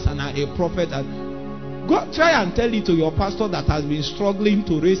 as a prophet. Go try and tell it to your pastor that has been struggling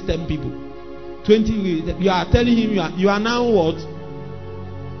to raise 10 people, 20. You are telling him you are now what?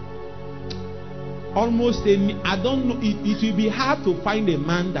 Almost I don't know. It will be hard to find a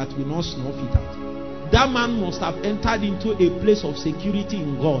man that will not snuff it out. That man must have entered into a place of security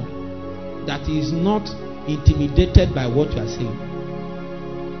in God that is not intimidated by what you are saying.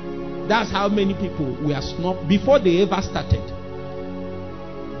 That's how many people were snuffed before they ever started.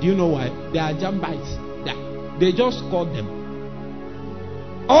 Do you know why? They are jambites. They just called them.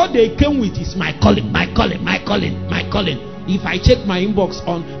 All they came with is my calling, my calling, my calling, my calling. If I check my inbox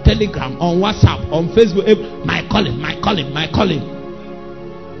on Telegram, on WhatsApp, on Facebook, my calling, my calling, my calling.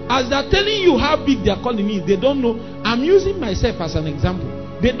 As they're telling you how big their calling is, they don't know. I'm using myself as an example.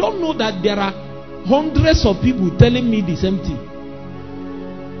 They don't know that there are hundreds of people telling me the same thing.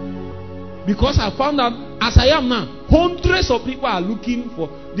 Because I found out, as I am now, hundreds of people are looking for.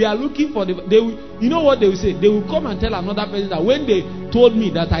 They are looking for you know what they will say? They will come and tell another person that when they told me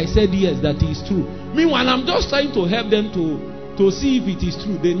that I said yes, that is true. Meanwhile, I'm just trying to help them to see if it is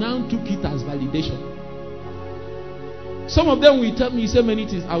true. They now took it as validation. Some of them will tell me, say many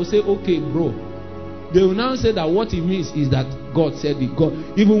things. I will say, okay, bro. They will now say that what it means is that God said it. God,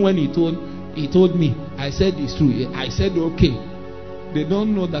 even when He told me, I said it's true. I said okay. They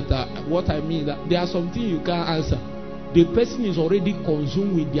don't know that what I mean. That there are some things you can't answer. The person is already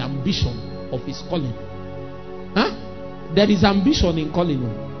consumed with the ambition of his calling. Huh? There is ambition in calling.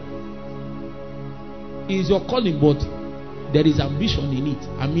 It is your calling, but there is ambition in it.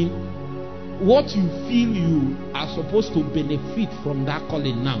 I mean, what you feel you are supposed to benefit from that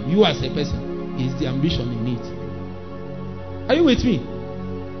calling now, you as a person, is the ambition in it. Are you with me?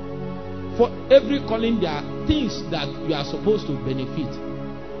 For every calling, there are things that you are supposed to benefit.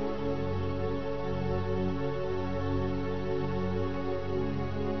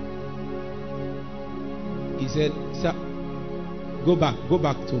 He said, sir, go back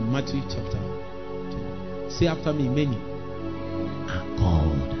to Matthew chapter 2. Say after me, many are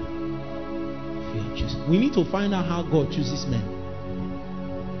called. We need to find out how God chooses men.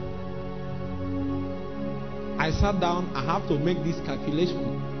 I sat down, I have to make this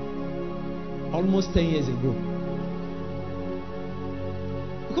calculation almost 10 years ago.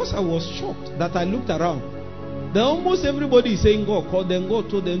 Because I was shocked that I looked around. Then almost everybody is saying God called them, God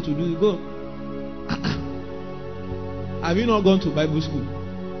told them to do it. Go. Have you not gone to Bible school?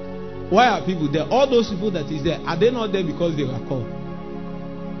 Why are people there? All those people that is there, are they not there because they were called?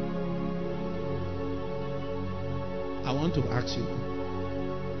 I want to ask you.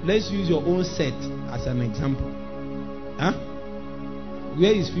 Let's use your own set as an example. Huh?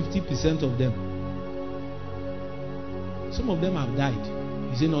 Where is 50% of them? Some of them have died.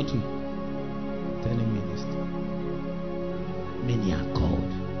 Is it not true? Telling me this. Many are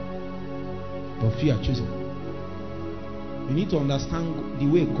called, but few are chosen. You need to understand the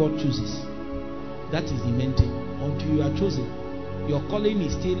way God chooses. That is the main thing. Until you are chosen, your calling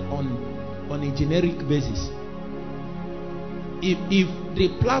is still on a generic basis. If the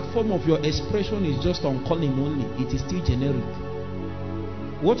platform of your expression is just on calling only, it is still generic.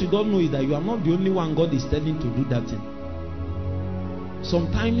 What you don't know is that you are not the only one God is telling to do that thing.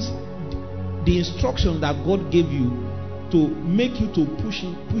 Sometimes the instruction that God gave you to make you to push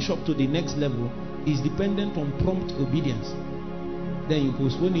up to the next level is dependent on prompt obedience. Then you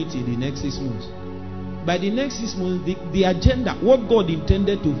postpone it in the next 6 months. By the next 6 months, the agenda, what God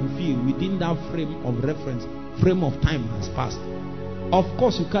intended to fulfill within that frame of reference, frame of time has passed. Of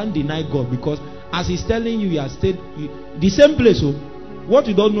course, you can't deny God, because as He's telling you, He has stayed the same place. So what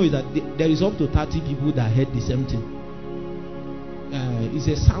you don't know is that there is up to 30 people that heard the same thing. It's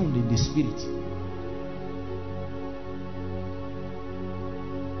a sound in the spirit.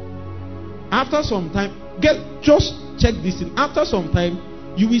 After some time, just check this thing. After some time,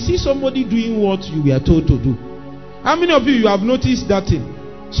 you will see somebody doing what you were told to do. How many of you have noticed that thing?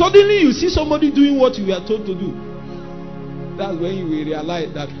 Suddenly you see somebody doing what you were told to do. That's when you will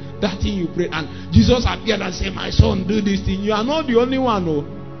realize that thing you prayed, and Jesus appeared and said, my son, do this thing. You are not the only one. No.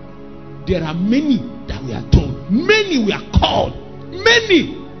 There are many that we are told. Many we are called.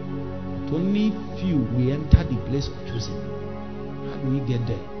 Many. But only few we enter the place of choosing. How do we get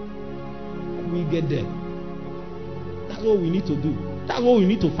there? We get there. That's what we need to do. That's what we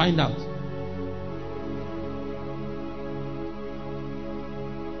need to find out.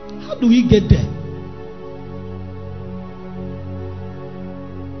 How do we get there?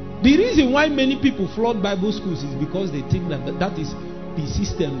 The reason why many people flood Bible schools is because they think that is the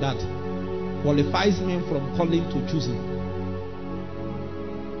system that qualifies men from calling to choosing.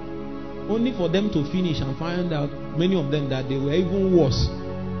 Only for them to finish and find out, many of them, that they were even worse.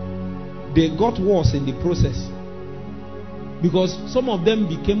 They got worse in the process, because some of them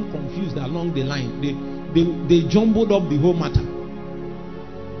became confused along the line. They jumbled up the whole matter.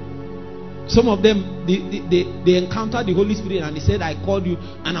 Some of them, they encountered the Holy Spirit and He said, I called you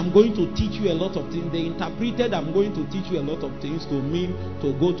and I'm going to teach you a lot of things. They interpreted, I'm going to teach you a lot of things, to mean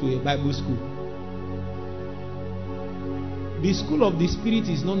to go to a Bible school. The school of the Spirit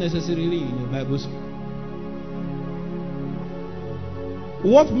is not necessarily in a Bible school.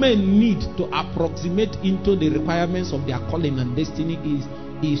 What men need to approximate into the requirements of their calling and destiny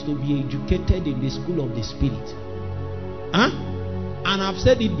is to be educated in the school of the Spirit. Huh? And I've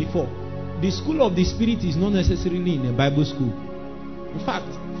said it before. The school of the Spirit is not necessarily in a Bible school. In fact,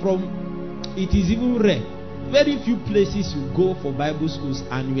 it is even rare. Very few places you go for Bible schools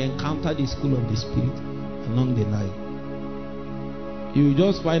and you encounter the school of the Spirit along the line. You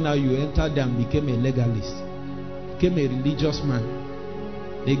just find out you entered there and became a legalist, became a religious man.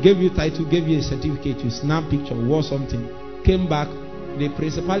 They gave you title, gave you a certificate, you snap picture, wore something, came back. The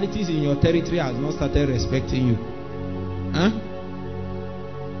principalities in your territory has not started respecting you. Huh?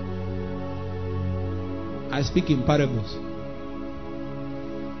 I speak in parables.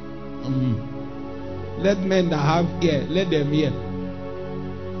 Let men that have ear, let them hear.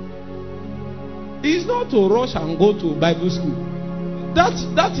 It's not to rush and go to Bible school. That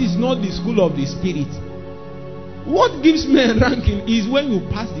is not the school of the Spirit. What gives men ranking is when you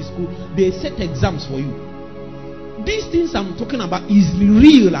pass the school, they set exams for you. These things I'm talking about is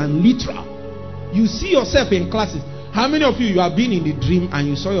real and literal. You see yourself in classes. How many of you have been in the dream and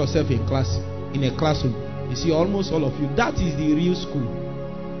you saw yourself in class, in a classroom? You see, almost all of you. That is the real school.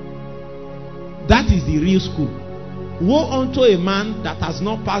 That is the real school. Woe unto a man that has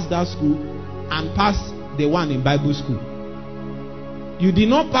not passed that school and passed the one in Bible school. You did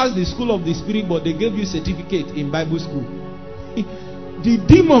not pass the school of the Spirit, but they gave you certificate in Bible school. The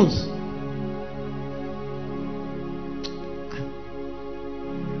demons.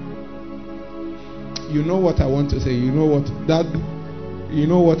 You know what I want to say. You know what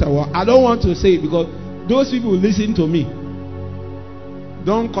I want. I don't want to say it because those people listen to me.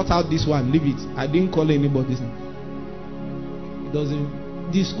 Don't cut out this one. Leave it. I didn't call anybody. It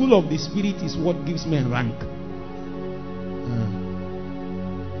doesn't. The school of the Spirit is what gives men rank.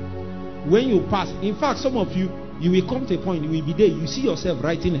 When you pass, in fact, some of you will come to a point, you will be there, you see yourself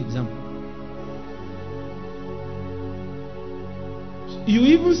writing exam. You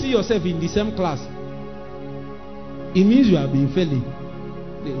even see yourself in the same class. It means you have been failing.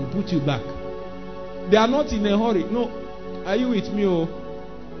 They will put you back. They are not in a hurry. No. Are you with me? Oh,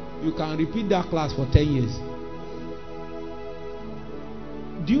 you can repeat that class for 10 years.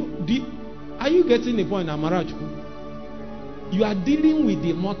 Are you getting the point, Udechukwu? You are dealing with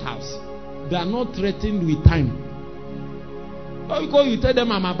the mortals. They are not threatened with time. Because you tell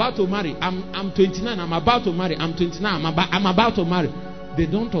them, I'm about to marry. I'm 29. I'm about to marry. I'm 29. I'm about to marry. They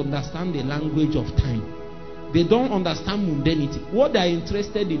don't understand the language of time. They don't understand mundanity. What they are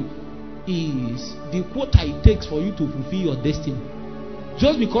interested in is the quota it takes for you to fulfill your destiny.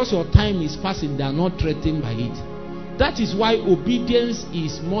 Just because your time is passing, they are not threatened by it. That is why obedience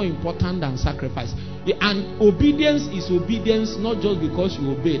is more important than sacrifice. And obedience is obedience not just because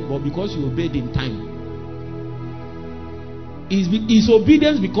you obeyed, but because you obeyed in time. It's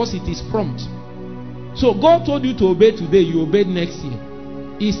obedience because it is prompt. So God told you to obey today, you obeyed next year.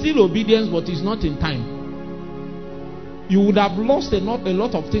 It's still obedience, but it's not in time. You would have lost a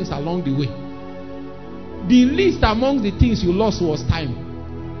lot of things along the way. The least among the things you lost was time.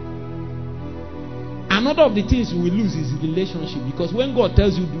 Another of the things you will lose is relationship, because when God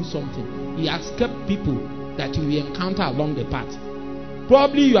tells you do something, He has kept people that you will encounter along the path.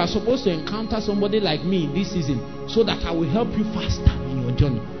 Probably you are supposed to encounter somebody like me in this season so that I will help you faster in your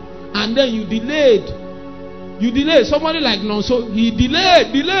journey. And then you delayed. Somebody like Nonso, he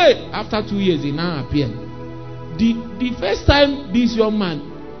delayed. After 2 years, he now appeared. The first time this young man,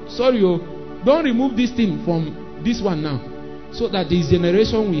 don't remove this thing from this one now, so that this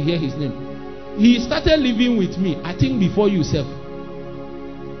generation will hear his name. He started living with me, I think before yourself.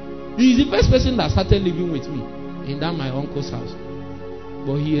 He is the first person that started living with me in that my uncle's house.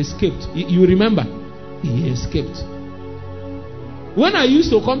 But he escaped. You remember? He escaped. When I used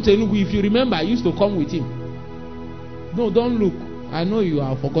to come to Enugu, if you remember, I used to come with him. No, don't look. I know you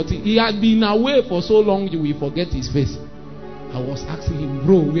have forgotten. He had been away for so long, you will forget his face. I was asking him,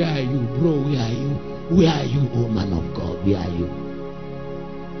 bro, where are you? Bro, where are you? Where are you, oh man of God? Where are you?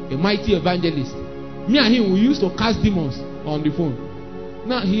 A mighty evangelist. Me and him, we used to cast demons on the phone.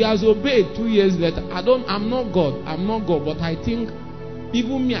 Now he has obeyed 2 years later. I'm not God, but I think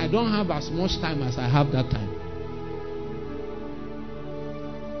even me, I don't have as much time as I have that time.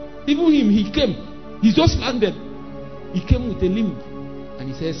 Even him, he came. He just landed. He came with a limp. And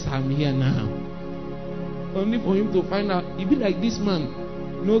he says, I'm here now. Only for him to find out, he be like, this man,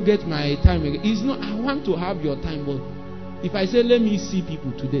 no get my time again. It's not, I want to have your time, but if I say, let me see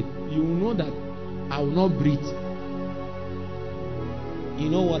people today, you will know that I will not breathe. You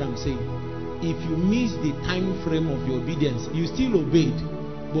know what I'm saying? If you miss the time frame of your obedience, you still obeyed,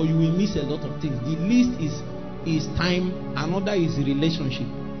 but you will miss a lot of things. The least is time. Another is relationship.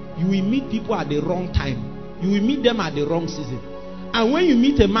 You will meet people at the wrong time. You will meet them at the wrong season. And when you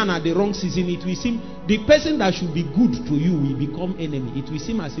meet a man at the wrong season, it will seem the person that should be good to you will become enemy. It will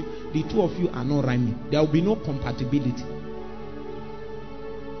seem as if the two of you are not rhyming. There will be no compatibility.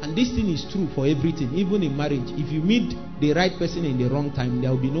 And this thing is true for everything, even in marriage. If you meet the right person in the wrong time,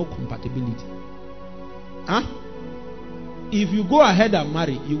 there will be no compatibility. If you go ahead and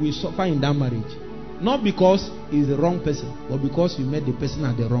marry, you will suffer in that marriage. Not because he's the wrong person, but because you met the person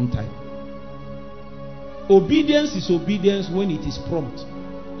at the wrong time. Obedience is obedience when it is prompt.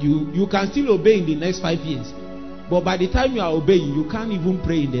 You can still obey in the next 5 years. But by the time you are obeying, you can't even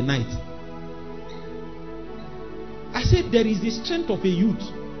pray in the night. say there is the strength of a youth.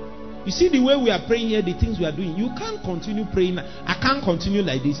 You see the way we are praying here, the things we are doing. You can't continue praying. I can't continue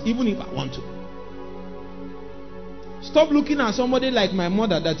like this, even if I want to. Stop looking at somebody like my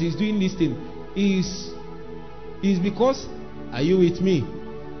mother that is doing this thing. Is because, are you with me?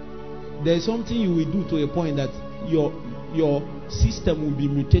 There's something you will do to a point that your system will be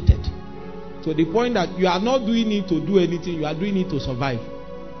mutated. To the point that you are not doing it to do anything, you are doing it to survive.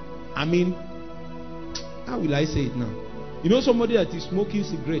 I mean, how will I say it now? You know somebody that is smoking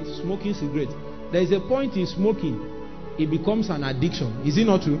cigarette. There is a point in smoking, it becomes an addiction. Is it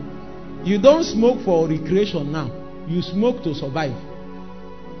not true? You don't smoke for recreation now. You smoke to survive.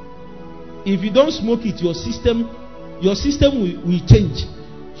 If you don't smoke it, your system will change.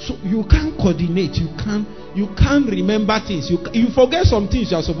 So you can't coordinate. You can't remember things. You forget some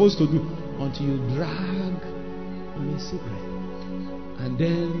things you are supposed to do until you drag on a cigarette. And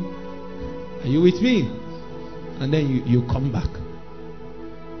then, are you with me? And then you come back.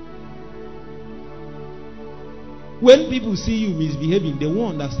 When people see you misbehaving, they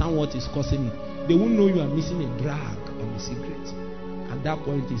won't understand what is causing it. They won't know you are missing a drag on a cigarette. At that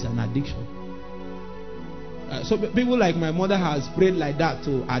point, it's an addiction. So people like my mother has prayed like that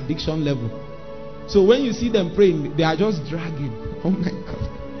to addiction level. So when you see them praying, they are just dragging. Oh my God.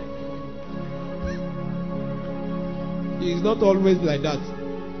 It's not always like that.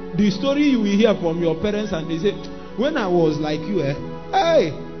 The story you will hear from your parents, and they say, when I was like you,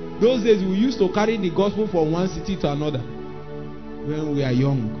 hey, those days we used to carry the gospel from one city to another. When we are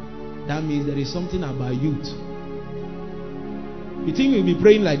young, that means there is something about youth. You think we'll be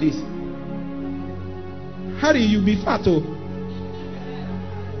praying like this? Harry, you'll be fat, oh.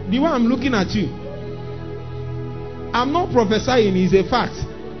 The way I'm looking at you, I'm not prophesying, it's a fact.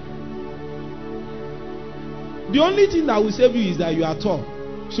 The only thing that will save you is that you are tall,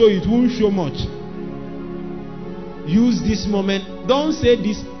 so it won't show much. Use this moment. Don't say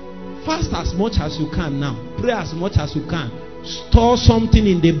this. Fast as much as you can now. Pray as much as you can. Store something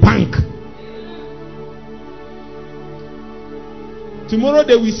in the bank. Tomorrow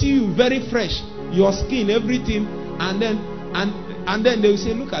they will see you very fresh, your skin, everything, and then they will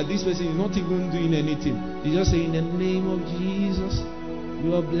say, look at this person, he's not even doing anything. He's just saying, in the name of Jesus,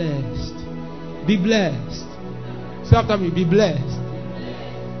 you are blessed. Be blessed. Say after me, be blessed.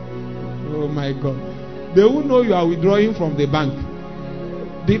 Oh my God. They won't know you are withdrawing from the bank.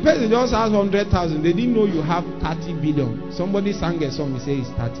 The person just has 100,000. They didn't know you have 30 billion. Somebody sang a song, he says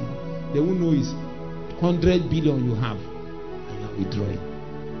it's 30. They won't know it's 100 billion you have. And you are withdrawing.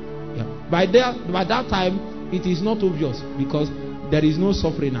 Yeah. By that time, it is not obvious because there is no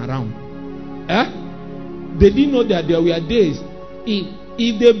suffering around. They didn't know that there were days.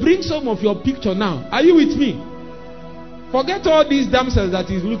 If they bring some of your picture now, are you with me? Forget all these damsels that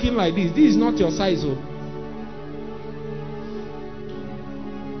is looking like this. This is not your size. Oh.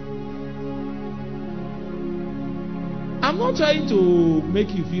 I'm not trying to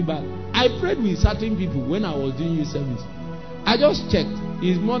make you feel bad. I prayed with certain people when I was doing youth service. I just checked.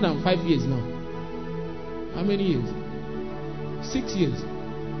 It's more than 5 years now. How many years? 6 years.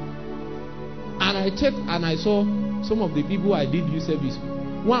 And I checked and I saw some of the people I did youth service.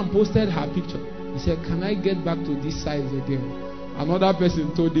 One posted her picture. He said, can I get back to this size again? Another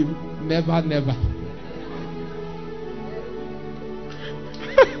person told him, never, never.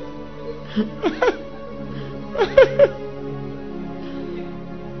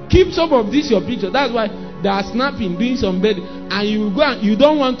 Keep some of this your picture. That's why they are snapping, doing some bed, and you go and you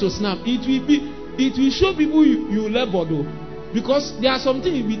don't want to snap. It will show people you labor though. Because there are some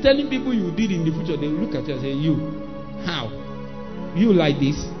things you'll be telling people you did in the future. They will look at you and say, you, how? You like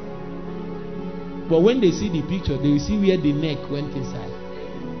this? But when they see the picture, they will see where the neck went inside.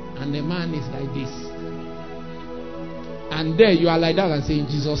 And the man is like this. And there you are like that and saying,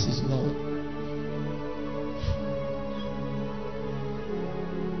 Jesus is Lord.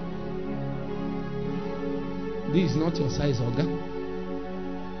 This is not your size, Oga.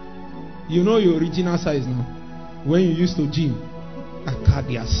 You know your original size now. When you used to gym.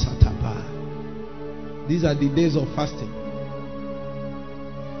 Akadia Satapa. These are the days of fasting.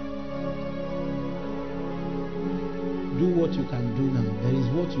 Do what you can do now. There is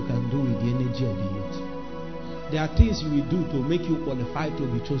what you can do with the energy of the youth. There are things you will do to make you qualified to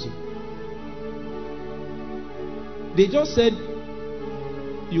be chosen. They just said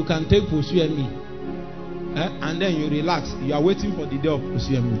you can take Pursue Me. And then you relax. You are waiting for the day of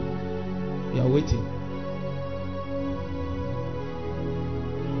Pursue Me. You are waiting.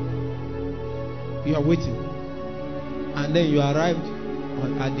 You are waiting. And then you arrived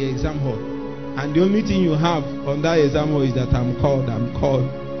at the exam hall. And the only thing you have on that exam hall is that I'm called.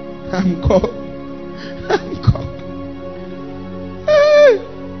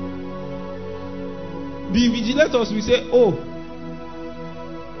 The vigilators will say, oh,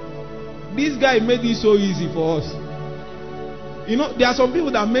 this guy made it so easy for us. You know, there are some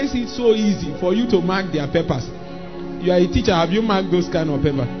people that makes it so easy for you to mark their papers. You are a teacher, have you marked those kind of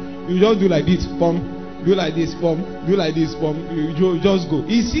papers? You just do like this, form, do like this, form, do like this, form, you just go.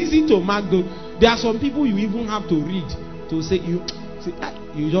 It's easy to mark those. There are some people you even have to read to say you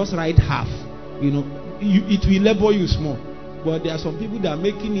just write half. You know, it will labor you small. But there are some people that are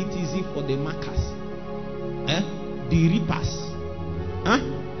making it easy for the markers, the reapers.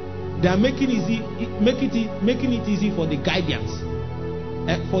 They are making it easy for the guardians,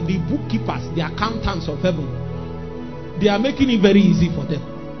 for the bookkeepers, the accountants of heaven. They are making it very easy for them.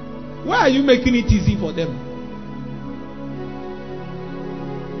 Why are you making it easy for them?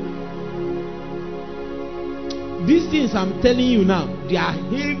 These things I'm telling you now, they are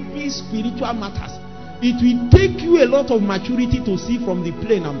heavy spiritual matters. It will take you a lot of maturity to see from the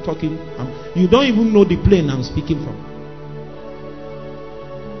plane I'm talking. You don't even know the plane I'm speaking from.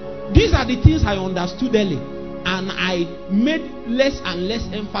 These are the things I understood early, and I made less and less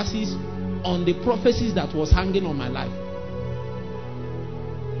emphasis on the prophecies that was hanging on my life.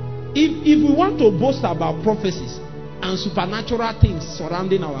 If we want to boast about prophecies and supernatural things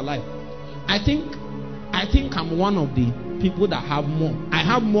surrounding our life, I think I'm one of the people that have more. I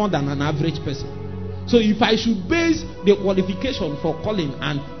have more than an average person. So if I should base the qualification for calling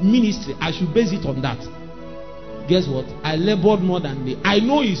and ministry, I should base it on that. Guess what? I labored more than I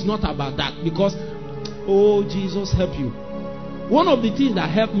know it's not about that, because, oh, Jesus help you. One of the things that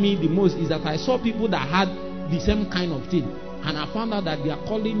helped me the most is that I saw people that had the same kind of thing, and I found out that their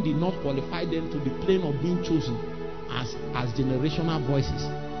calling did not qualify them to the plane of being chosen as generational voices,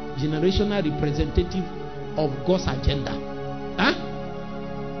 generational representative of God's agenda.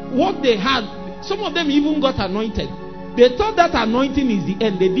 What they had, some of them even got anointed. They thought that anointing is the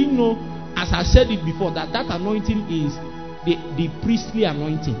end. They didn't know, as I said it before, that anointing is the priestly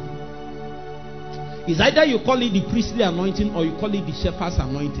anointing. It's either you call it the priestly anointing or you call it the shepherd's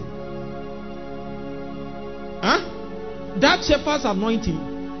anointing. That shepherd's anointing,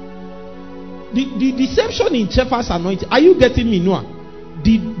 the deception in shepherd's anointing, are you getting me, Noah?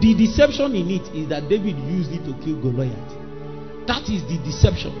 The deception in it is that David used it to kill Goliath. That is the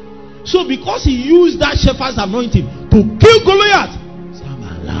deception. So because he used that shepherd's anointing to kill Goliath,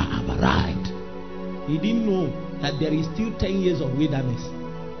 I'm arrived. He didn't know that there is still 10 years of wilderness.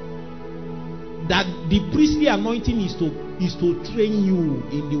 That the priestly anointing is to train you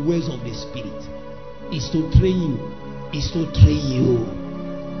in the ways of the Spirit. Is to train you. Is to train you.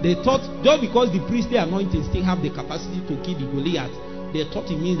 They thought just because the priestly anointing still have the capacity to kill the Goliath, they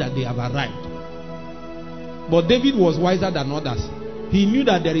thought it means that they have arrived. But David was wiser than others. He knew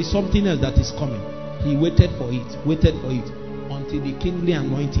that there is something else that is coming. He waited for it until the kingly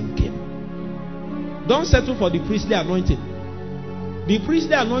anointing came. Don't settle for the priestly anointing. The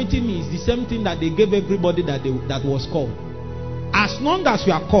priestly anointing is the same thing that they gave everybody that was called. As long as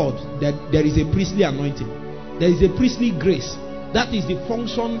you are called, there is a priestly anointing. There is a priestly grace. That is the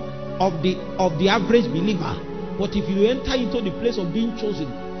function of the average believer. But if you enter into the place of being chosen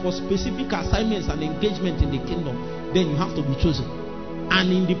for specific assignments and engagement in the kingdom, then you have to be chosen.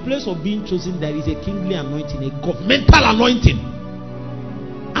 And in the place of being chosen, there is a kingly anointing, a governmental anointing.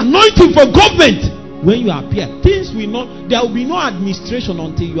 Anointing for government. When you appear, things will not, there will be no administration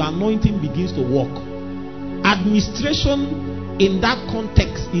until your anointing begins to work. Administration in that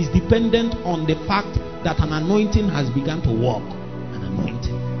context is dependent on the fact that an anointing has begun to work. An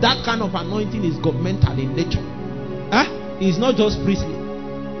anointing. That kind of anointing is governmental in nature. It's not just priestly.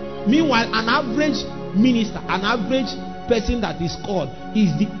 Meanwhile, an average minister, an average person that is called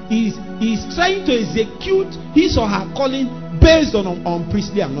is trying to execute his or her calling based on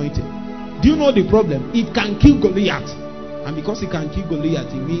priestly anointing. Do you know the problem? It can kill Goliath, and because it can kill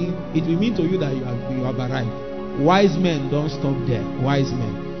Goliath, it will mean to you that you have arrived. Wise men don't stop there. Wise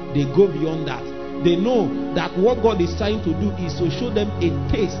men, they go beyond that. They know that what God is trying to do is to show them a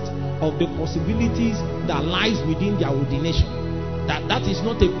taste of the possibilities that lies within their ordination. That is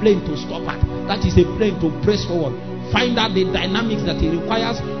not a plane to stop at. That is a plane to press forward. Find out the dynamics that it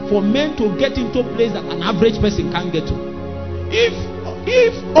requires for men to get into a place that an average person can't get to.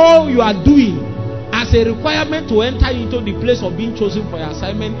 If all you are doing as a requirement to enter into the place of being chosen for your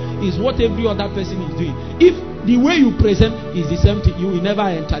assignment is what every other person is doing, if the way you present is the same thing, you will never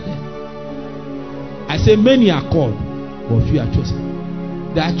enter there. I say many are called, but few are chosen.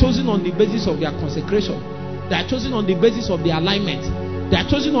 They are chosen on the basis of their consecration. They are chosen on the basis of their alignment. They are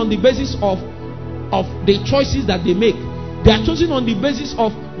chosen on the basis of the choices that they make. They are chosen on the basis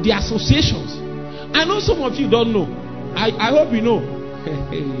of the associations. I know some of you don't know. I hope you know.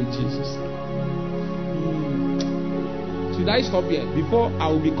 Hey, Jesus. should I stop here before I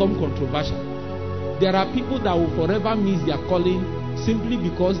will become controversial? There are people that will forever miss their calling simply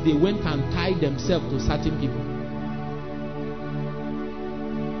because they went and tied themselves to certain people.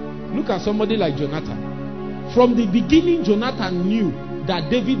 Look at somebody like Jonathan. From the beginning, Jonathan knew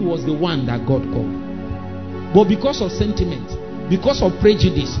that David was the one that God called. But because of sentiment, because of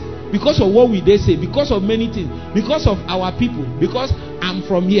prejudice, because of what they say, because of many things, because of our people, because I'm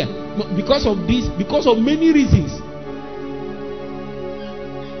from here, because of this, because of many reasons,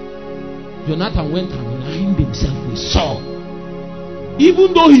 Jonathan went and aligned himself with Saul.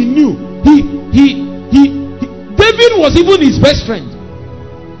 Even though he knew David was even his best friend,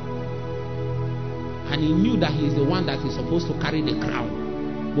 and he knew that he is the one that is supposed to carry the crown,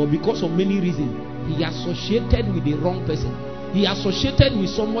 but because of many reasons, he associated with the wrong person. He associated with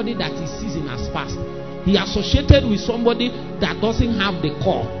somebody that his season has passed. He associated with somebody that doesn't have the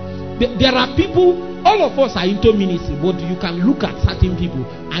core. There are people, all of us are into ministry, but you can look at certain people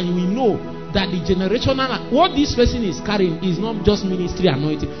and we know that the generational, what this person is carrying is not just ministry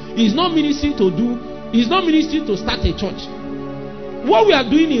anointing. It's not ministry to do, it's not ministry to start a church. What we are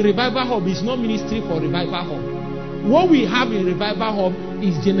doing in Revival Hub is not ministry for Revival Hub. What we have in Revival Hub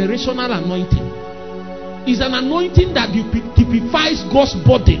is generational anointing. It's an anointing that typifies God's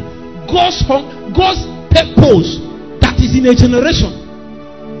body, God's purpose that is in a generation.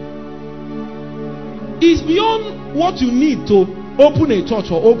 It's beyond what you need to open a church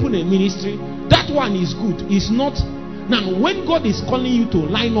or open a ministry. That one is good. It's not. Now, when God is calling you to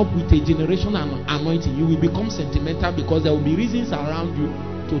line up with a generational anointing, you will become sentimental because there will be reasons around you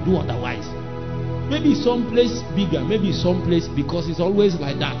to do otherwise. Maybe someplace bigger, maybe someplace, because it's always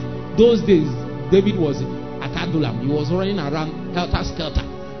like that. Those days, David was at Adullam. He was running around helter-skelter.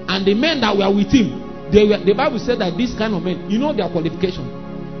 And the men that were with him, the Bible said that this kind of men, you know their qualification.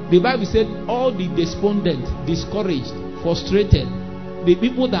 The Bible said all the despondent, discouraged, frustrated, the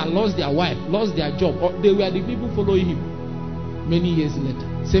people that lost their wife, lost their job, they were the people following him. Many years later.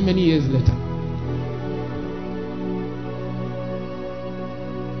 Say many years later.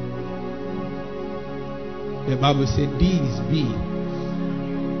 The Bible said, these be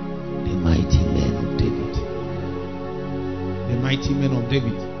the mighty men of David. The mighty men of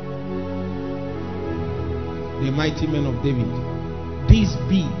David. The mighty men of David. These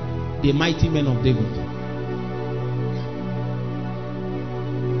be the mighty men of David.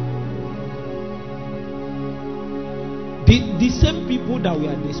 The same people that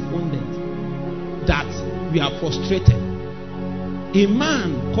were despondent, that we are frustrated. A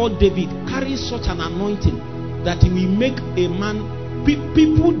man called David carries such an anointing that he will make a man,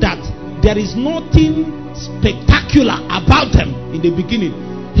 people that there is nothing spectacular about them in the beginning.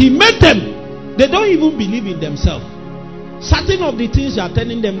 He made them, they don't even believe in themselves. Certain of the things you are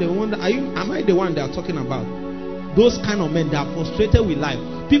telling them, they wonder, am I the one they are talking about? Those kind of men, they are frustrated with life.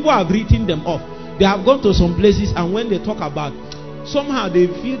 People have written them off. They have gone to some places, and when they talk about, somehow they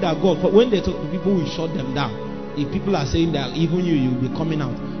feel that God, but when they talk, people will shut them down. If people are saying that even you'll be coming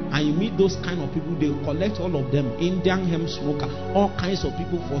out, and you meet those kind of people, they collect all of them, Indian hemp smoker, all kinds of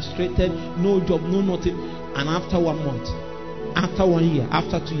people frustrated, no job, no nothing, and after 1 month, after 1 year,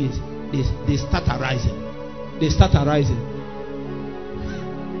 after 2 years, they start arising. They start arising.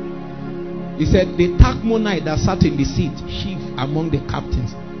 He said the Tachmonite that sat in the seat, chief among the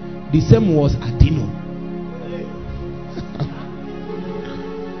captains, the same was Adino.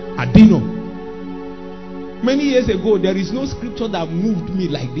 Adino. Many years ago, there is no scripture that moved me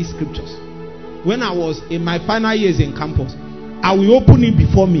like these scriptures. When I was in my final years in campus, I will open it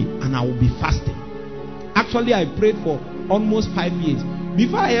before me and I will be fasting. Actually, I prayed for almost 5 years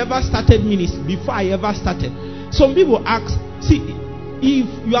before I ever started ministry. Some people ask, see,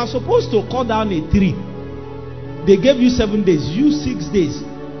 if you are supposed to cut down a tree, they gave you 7 days, use 6 days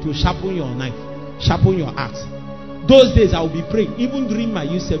to sharpen your knife, sharpen your axe. Those days I will be praying. Even during my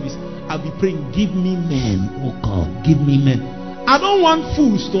youth service, I'll be praying, give me men, oh God, give me men. I don't want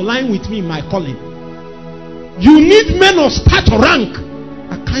fools to line with me in my calling. You need men of start rank,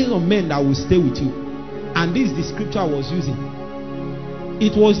 a kind of men that will stay with you. And this is the scripture I was using.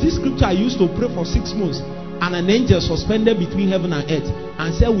 It was this scripture I used to pray for 6 months, and an angel suspended between heaven and earth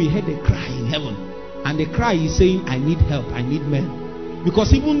and said, we heard a cry in heaven, and the cry is saying, I need help, I need men.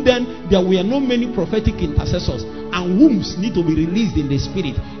 Because even then, there were not many prophetic intercessors, and wombs need to be released in the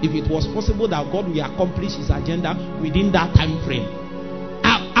spirit if it was possible that God will accomplish his agenda within that time frame.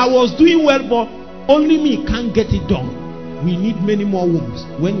 I was doing well, but only me can't get it done. We need many more wombs.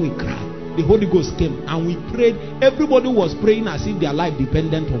 When we cried, the Holy Ghost came and we prayed. Everybody was praying as if their life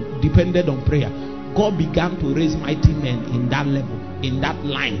depended on prayer. God began to raise mighty men in that level, in that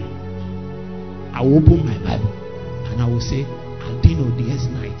line. I opened my Bible And I will say, Adino DS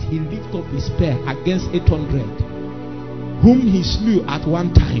night, he lift up his spear against 800, whom he slew at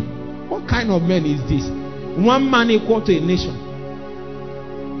one time. What kind of man is this? One man equal to a nation.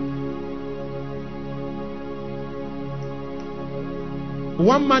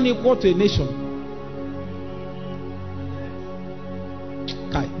 One man equal to a nation.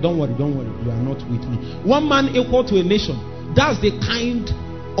 Don't worry, you are not with me. One man equal to a nation. That's the kind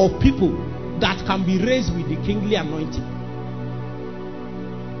of people that can be raised with the kingly anointing.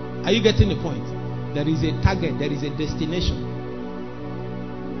 Are you getting the point? There is a target, there is a destination.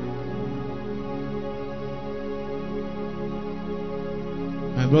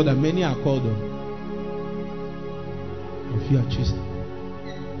 My brother, many are called on. If you are choosing,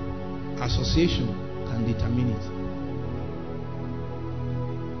 association can determine it.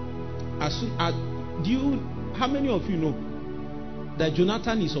 How many of you know that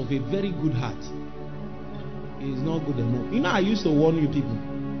Jonathan is of a very good heart? He is not good enough. You know, I used to warn you people.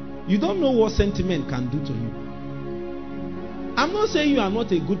 You don't know what sentiment can do to you. I'm not saying you are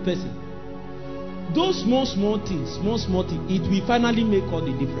not a good person. Those small things, it will finally make all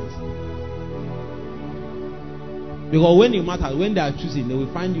the difference. Because when it matters, when they are choosing, they will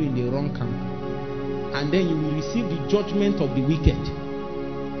find you in the wrong camp. And then you will receive the judgment of the wicked.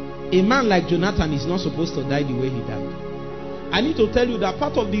 A man like Jonathan is not supposed to die the way he died. I need to tell you that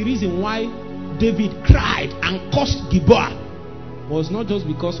part of the reason why David cried and cursed Gibeah was not just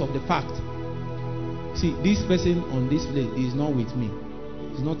because of the fact. See, this person on this place is not with me.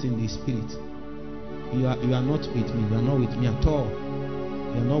 He's not in the spirit. You are not with me. You are not with me at all.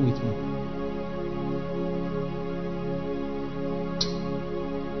 You are not with me.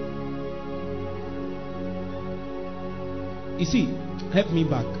 You see, help me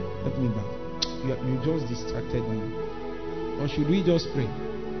back. Help me back. You just distracted me. Or should we just pray?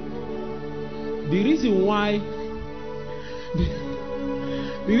 The reason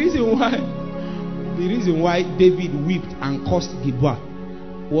why David wept and cursed Gibeah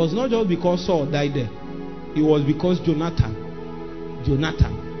was not just because Saul died there. It was because Jonathan,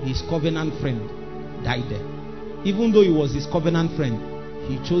 his covenant friend, died there. Even though he was his covenant friend,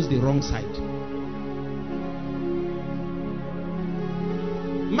 he chose the wrong side.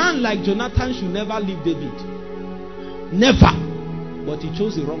 Man like Jonathan should never leave David. Never. But he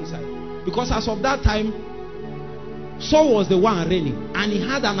chose the wrong side. Because as of that time, Saul was the one reigning. And he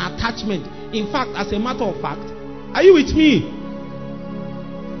had an attachment. In fact, as a matter of fact, are you with me?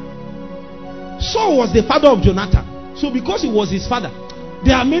 Saul was the father of Jonathan. So because he was his father,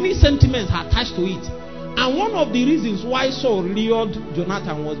 there are many sentiments attached to it. And one of the reasons why Saul reared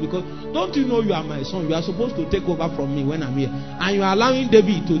Jonathan was because, don't you know you are my son? You are supposed to take over from me when I'm here. And you are allowing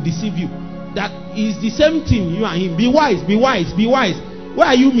David to deceive you. That is the same thing, you and him. Be wise, be wise, be wise. Why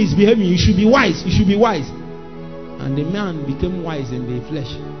are you misbehaving? You should be wise. You should be wise. And the man became wise in the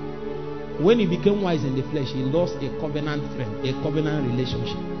flesh. When he became wise in the flesh, he lost a covenant friend, a covenant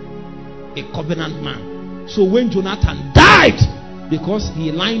relationship, a covenant man. So when Jonathan died, because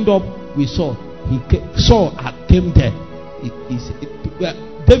he lined up with Saul, Saul came there.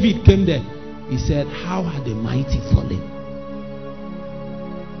 David came there. He said, how are the mighty fallen?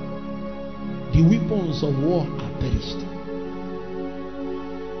 The weapons of war are perished.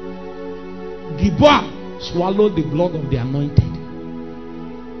 Gibeah swallowed the blood of the anointed.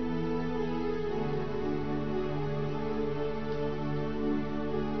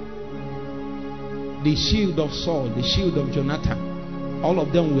 The shield of Saul, the shield of Jonathan, all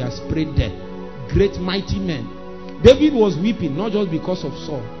of them were sprayed there. Great mighty men. David was weeping not just because of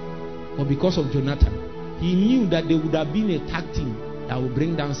Saul, but because of Jonathan. He knew that there would have been a tag team that would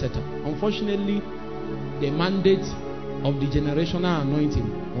bring down Satan. Unfortunately, the mandate of the generational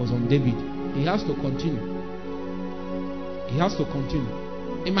anointing was on David. He has to continue. He has to continue.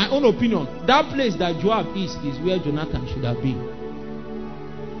 In my own opinion, that place that Joab is where Jonathan should have been.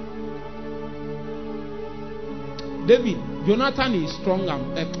 Jonathan is strong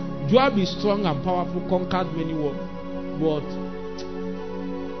and Joab is strong and powerful, conquered many wars, but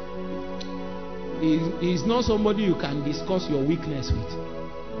he's not somebody you can discuss your weakness with.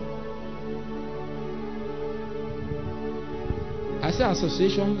 I say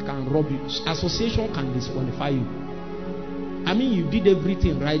association can rob you. Association can disqualify you. I mean, you did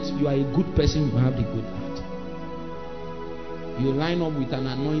everything right. You are a good person. You have the good heart. You line up with an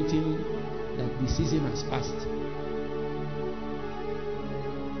anointing that the season has passed.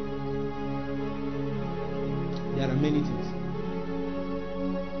 There are many things.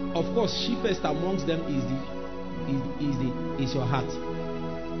 Of course, chiefest amongst them is your heart.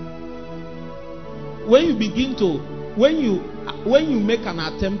 When you begin to when you make an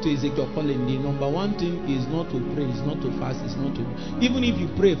attempt to execute your calling, the number one thing is not to pray, is not to fast, is not to, even if you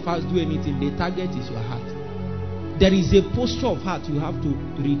pray, fast, do anything, the target is your heart. There is a posture of heart you have to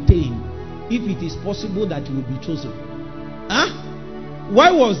retain if it is possible that you will be chosen.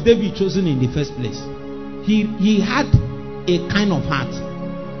 Why was David chosen in the first place? He had a kind of heart.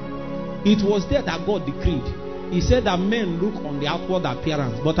 It was there that God decreed. He said that men look on the outward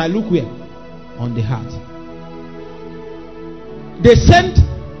appearance, but I look where? On the heart. They sent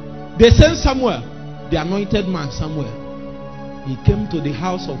Samuel, the anointed man Samuel. He came to the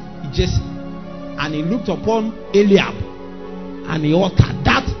house of Jesse and he looked upon Eliab and he uttered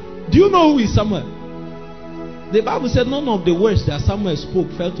that. Do you know who is Samuel? The Bible said none of the words that Samuel spoke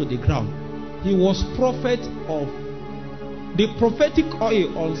fell to the ground. He was prophet of, the prophetic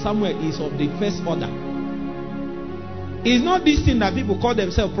oil on Samuel is of the first order. It's not this thing that people call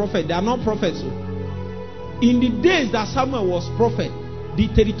themselves prophet. They are not prophets. In the days that Samuel was prophet, the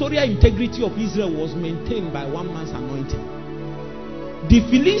territorial integrity of Israel was maintained by one man's anointing. The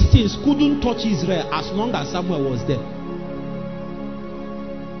Philistines couldn't touch Israel as long as Samuel was there.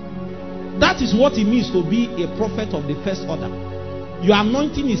 That is what it means to be a prophet of the first order. Your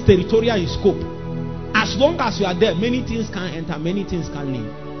anointing is territorial in scope. As long as you are there, many things can enter, many things can leave.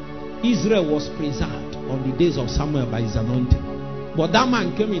 Israel was preserved on the days of Samuel by his anointing. But that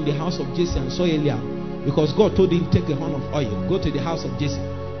man came in the house of Jesse and saw Eliab, because God told him, take a horn of oil, go to the house of Jesse.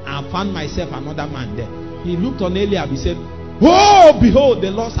 I found myself another man there. He looked on Eliab, he said, oh, behold,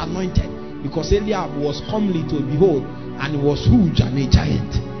 the Lord's anointed. Because Eliab was comely to behold, and he was huge and a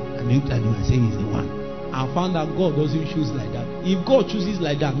giant. And he looked at him and said, he's the one. I found that God doesn't choose like that. If God chooses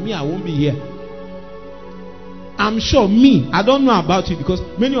like that, me, I won't be here. I'm sure me, I don't know about you, because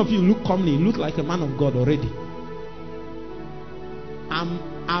many of you look comely, look like a man of God already.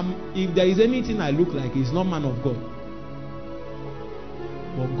 If there is anything I look like, it's not man of God.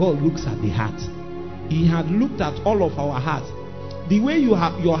 But God looks at the heart. He had looked at all of our hearts. The way your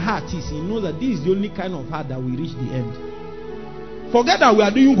heart is, He knows that this is the only kind of heart that will reach the end. Forget that we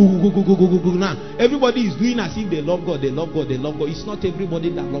are doing go now. Everybody is doing as if they love God, they love God, they love God. It's not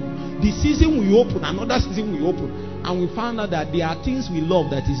everybody that love God. The season we open, another season we open, and we found out that there are things we love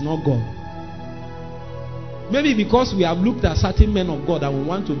that is not God. Maybe because we have looked at certain men of God and we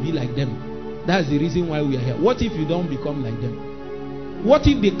want to be like them. That's the reason why we are here. What if you don't become like them? What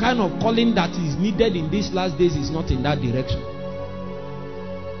if the kind of calling that is needed in these last days is not in that direction?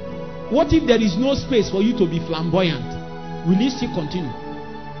 What if there is no space for you to be flamboyant? Will you still continue?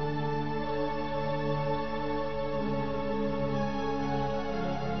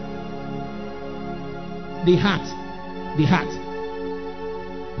 The heart. The heart.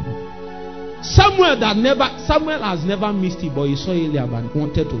 Samuel has never missed it, but he saw Eliab and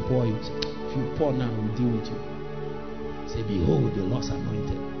wanted to pour it. If you pour now, we'll deal with you. Say, behold, the Lord's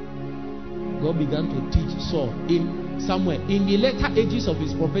anointed. God began to teach Saul in Samuel, in the later ages of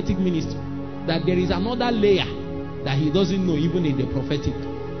his prophetic ministry, that there is another layer that he doesn't know, even in the prophetic,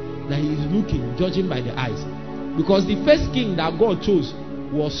 that he is looking, judging by the eyes. Because the first king that God chose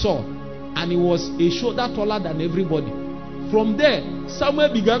was Saul, and he was a shoulder taller than everybody. From there,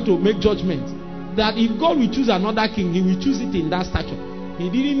 Samuel began to make judgment that if God will choose another king, he will choose it in that stature. He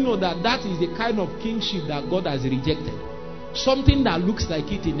didn't know that that is the kind of kingship that God has rejected. Something that looks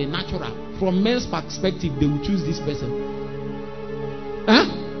like it in the natural. From men's perspective, they will choose this person.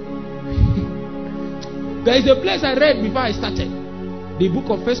 There is a place I read before I started. The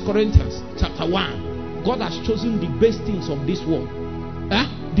book of 1 Corinthians chapter 1. God has chosen the best things of this world.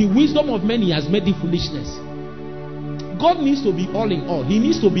 The wisdom of many has made the foolishness. God needs to be all in all. He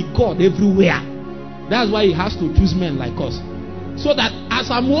needs to be God everywhere. That's why He has to choose men like us. So that as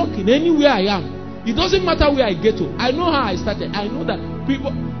I'm walking anywhere I am, it doesn't matter where I get to. I know how I started. I know that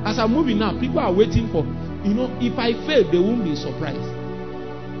people, as I'm moving now, people are waiting for, if I fail, they won't be surprised.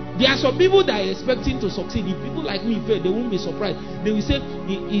 There are some people that are expecting to succeed. If people like me fail, they won't be surprised. They will say,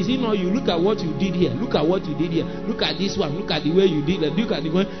 is it not you? Look at what you did here. Look at what you did here. Look at this one. Look at the way you did it. Look at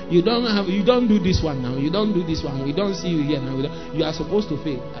the way you don't do this one now. You don't do this one. We don't see you here now. You are supposed to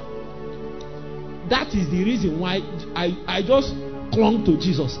fail. That is the reason why I just clung to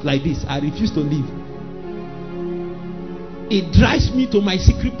Jesus like this. I refuse to leave. It drives me to my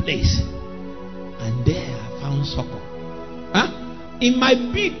secret place, and there I found succor. In my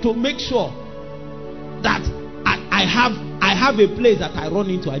bid to make sure that I have a place that I run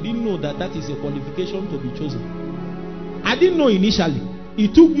into, I didn't know that that is a qualification to be chosen. I didn't know initially.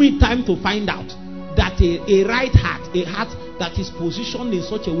 It took me time to find out that a right heart, a heart that is positioned in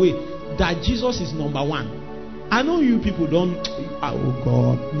such a way that Jesus is number one. I know you people don't, oh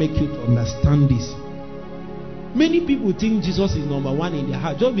God, make you to understand this. Many people think Jesus is number one in their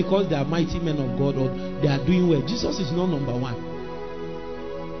heart just because they are mighty men of God or they are doing well. Jesus is not number one.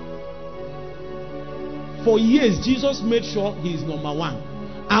 For years, Jesus made sure he is number one.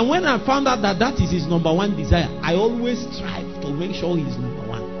 And when I found out that that is his number one desire, I always strive to make sure he is number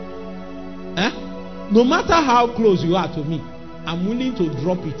one. No matter how close you are to me, I'm willing to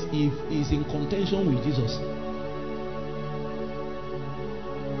drop it if it's in contention with Jesus.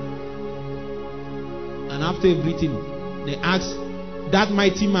 And after everything, they asked that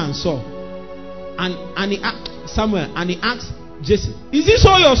mighty man Saul, and he asked Samuel, and he asked Jesse, "Is this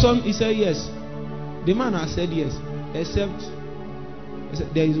all your son?" He said, "Yes." The man has said yes, except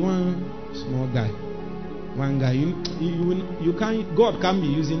there is one small guy. One guy. You can't. God can't be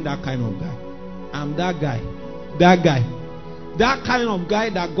using that kind of guy. I'm that guy. That guy. That kind of guy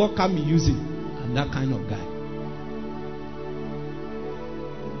that God can be using. I'm that kind of guy.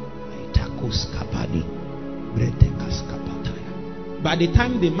 By the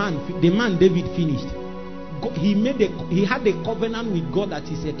time the man David finished, he had a covenant with God that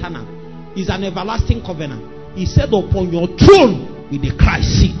is eternal. It's an everlasting covenant. He said, "Upon your throne with the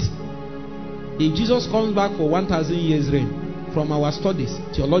Christ seat." If Jesus comes back for 1,000 years reign, from our studies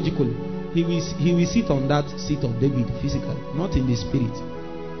theologically, he will sit on that seat of David physically, not in the spirit.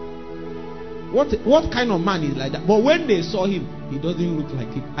 What kind of man is like that? But when they saw him, he doesn't look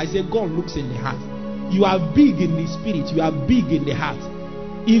like it. I say God looks in the heart. You are big in the spirit, you are big in the heart.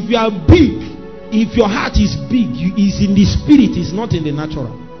 If you are big, if your heart is big, it's in the spirit, it's not in the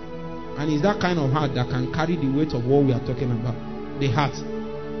natural. And it's that kind of heart that can carry the weight of what we are talking about. The heart.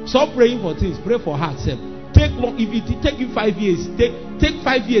 Stop praying for things, pray for heart self. Take long. If it take you 5 years, take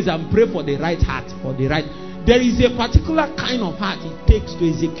 5 years and pray for the right heart, for the right. There is a particular kind of heart it takes to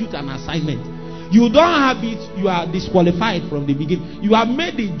execute an assignment. You don't have it, you are disqualified from the beginning. You have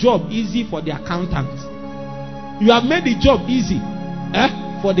made the job easy for the accountants. You have made the job easy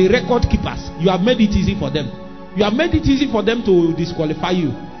for the record keepers. You have made it easy for them. You have made it easy for them to disqualify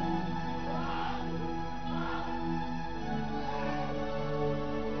you.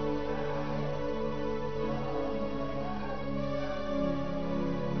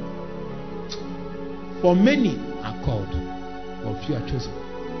 For many are called, but few are chosen.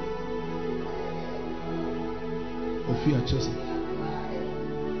 For few are chosen.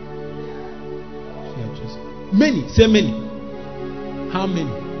 Few are chosen. Many, say many. How many?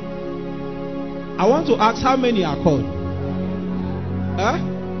 I want to ask, how many are called?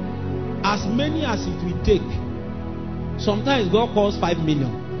 As many as it will take. Sometimes God calls 5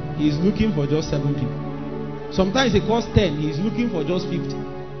 million. He is looking for just 7 people. Sometimes He calls 10. He is looking for just 50.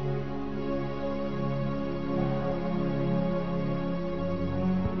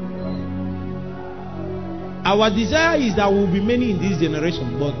 Our desire is that we will be many in this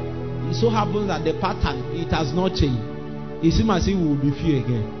generation, but it so happens that the pattern, it has not changed. It seems as if we will be few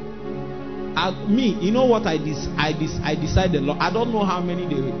again. Me, you know what I decided? I don't know how many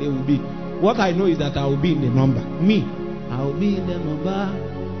they will be. What I know is that I will be in the number. Me, I will be in the number.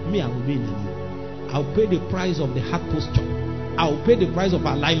 Me, I will be in the number. I will pay the price of the heart posture. I will pay the price of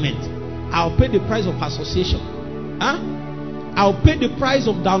alignment. I will pay the price of association. I'll pay the price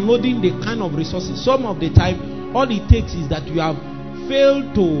of downloading the kind of resources. Some of the time, all it takes is that you have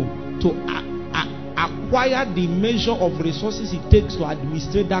failed to acquire the measure of resources it takes to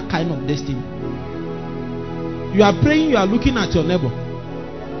administrate that kind of destiny. You are praying, you are looking at your neighbor.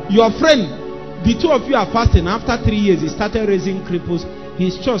 Your friend, the two of you are fasting. After 3 years, he started raising cripples.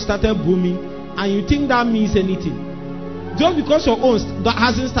 His church started booming. And you think that means anything. Just because your own that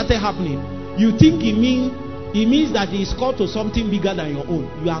hasn't started happening, you think it means that he is called to something bigger than your own.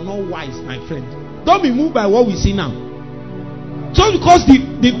 You are not wise, my friend. Don't be moved by what we see now. Just because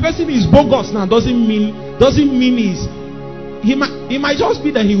the person is bogus now doesn't mean he might just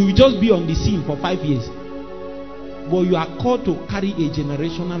be that he will just be on the scene for 5 years. But you are called to carry a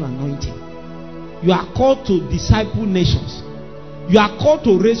generational anointing. You are called to disciple nations. You are called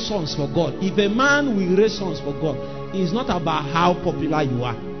to raise sons for God. If a man will raise sons for God, it's not about how popular you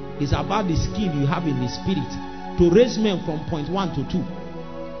are. It's about the skill you have in the spirit to raise men from point 1 to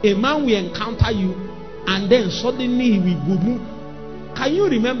 2. A man will encounter you and then suddenly he will move. Can you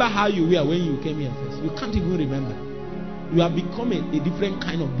remember how you were when you came here first? You can't even remember. You have become a different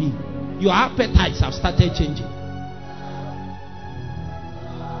kind of being. Your appetites have started changing.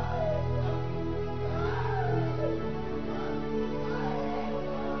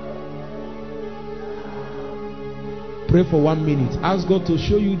 Pray for 1 minute. Ask God to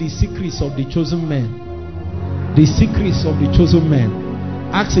show you the secrets of the chosen men. The secrets of the chosen men.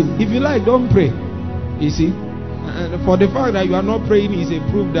 Ask Him. If you like, don't pray. You see? And for the fact that you are not praying is a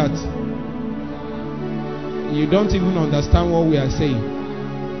proof that You don't even understand what we are saying.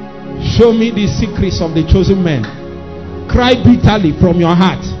 Show me the secrets of the chosen men. Cry bitterly from your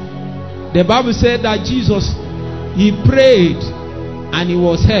heart. The Bible said that Jesus, he prayed and he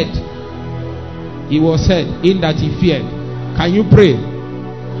was heard. He was heard in that he feared. Can you pray?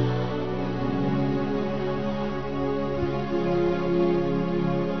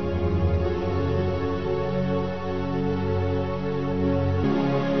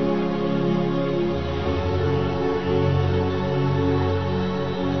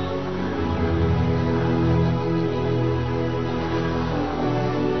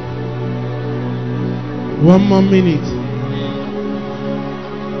 One more minute.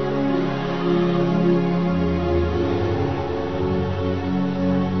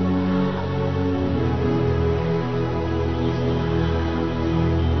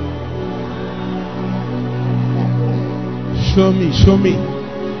 Show me, show me.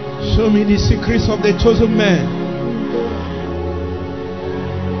 Show me the secrets of the chosen man.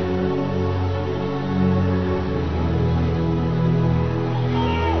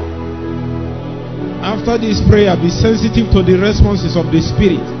 After this prayer, be sensitive to the responses of the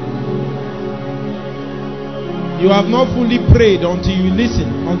Spirit. You have not fully prayed until you listen,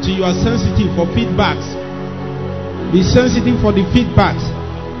 until you are sensitive for feedbacks. Be sensitive for the feedbacks.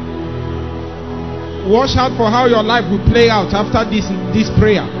 Watch out for how your life will play out after this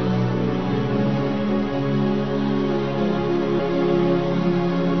prayer.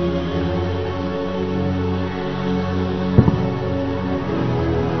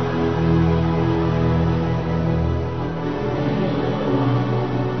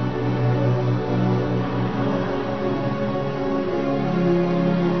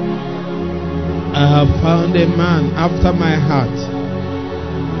 I have found a man after my heart.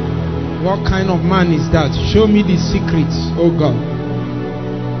 What kind of man is that? Show me the secrets, oh God.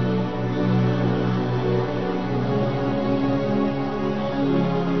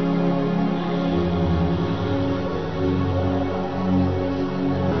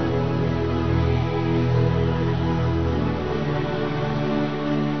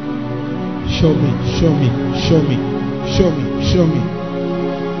 Show me, show me, show me, show me, show me.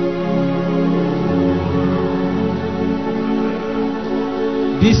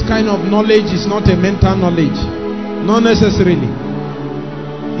 This kind of knowledge is not a mental knowledge. Not necessarily.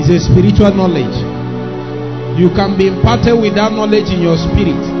 It's a spiritual knowledge. You can be imparted with that knowledge in your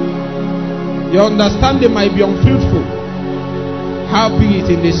spirit. Your understanding might be unfruitful. How big it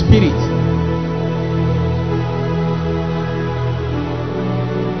in the spirit?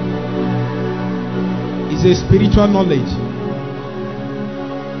 It's a spiritual knowledge.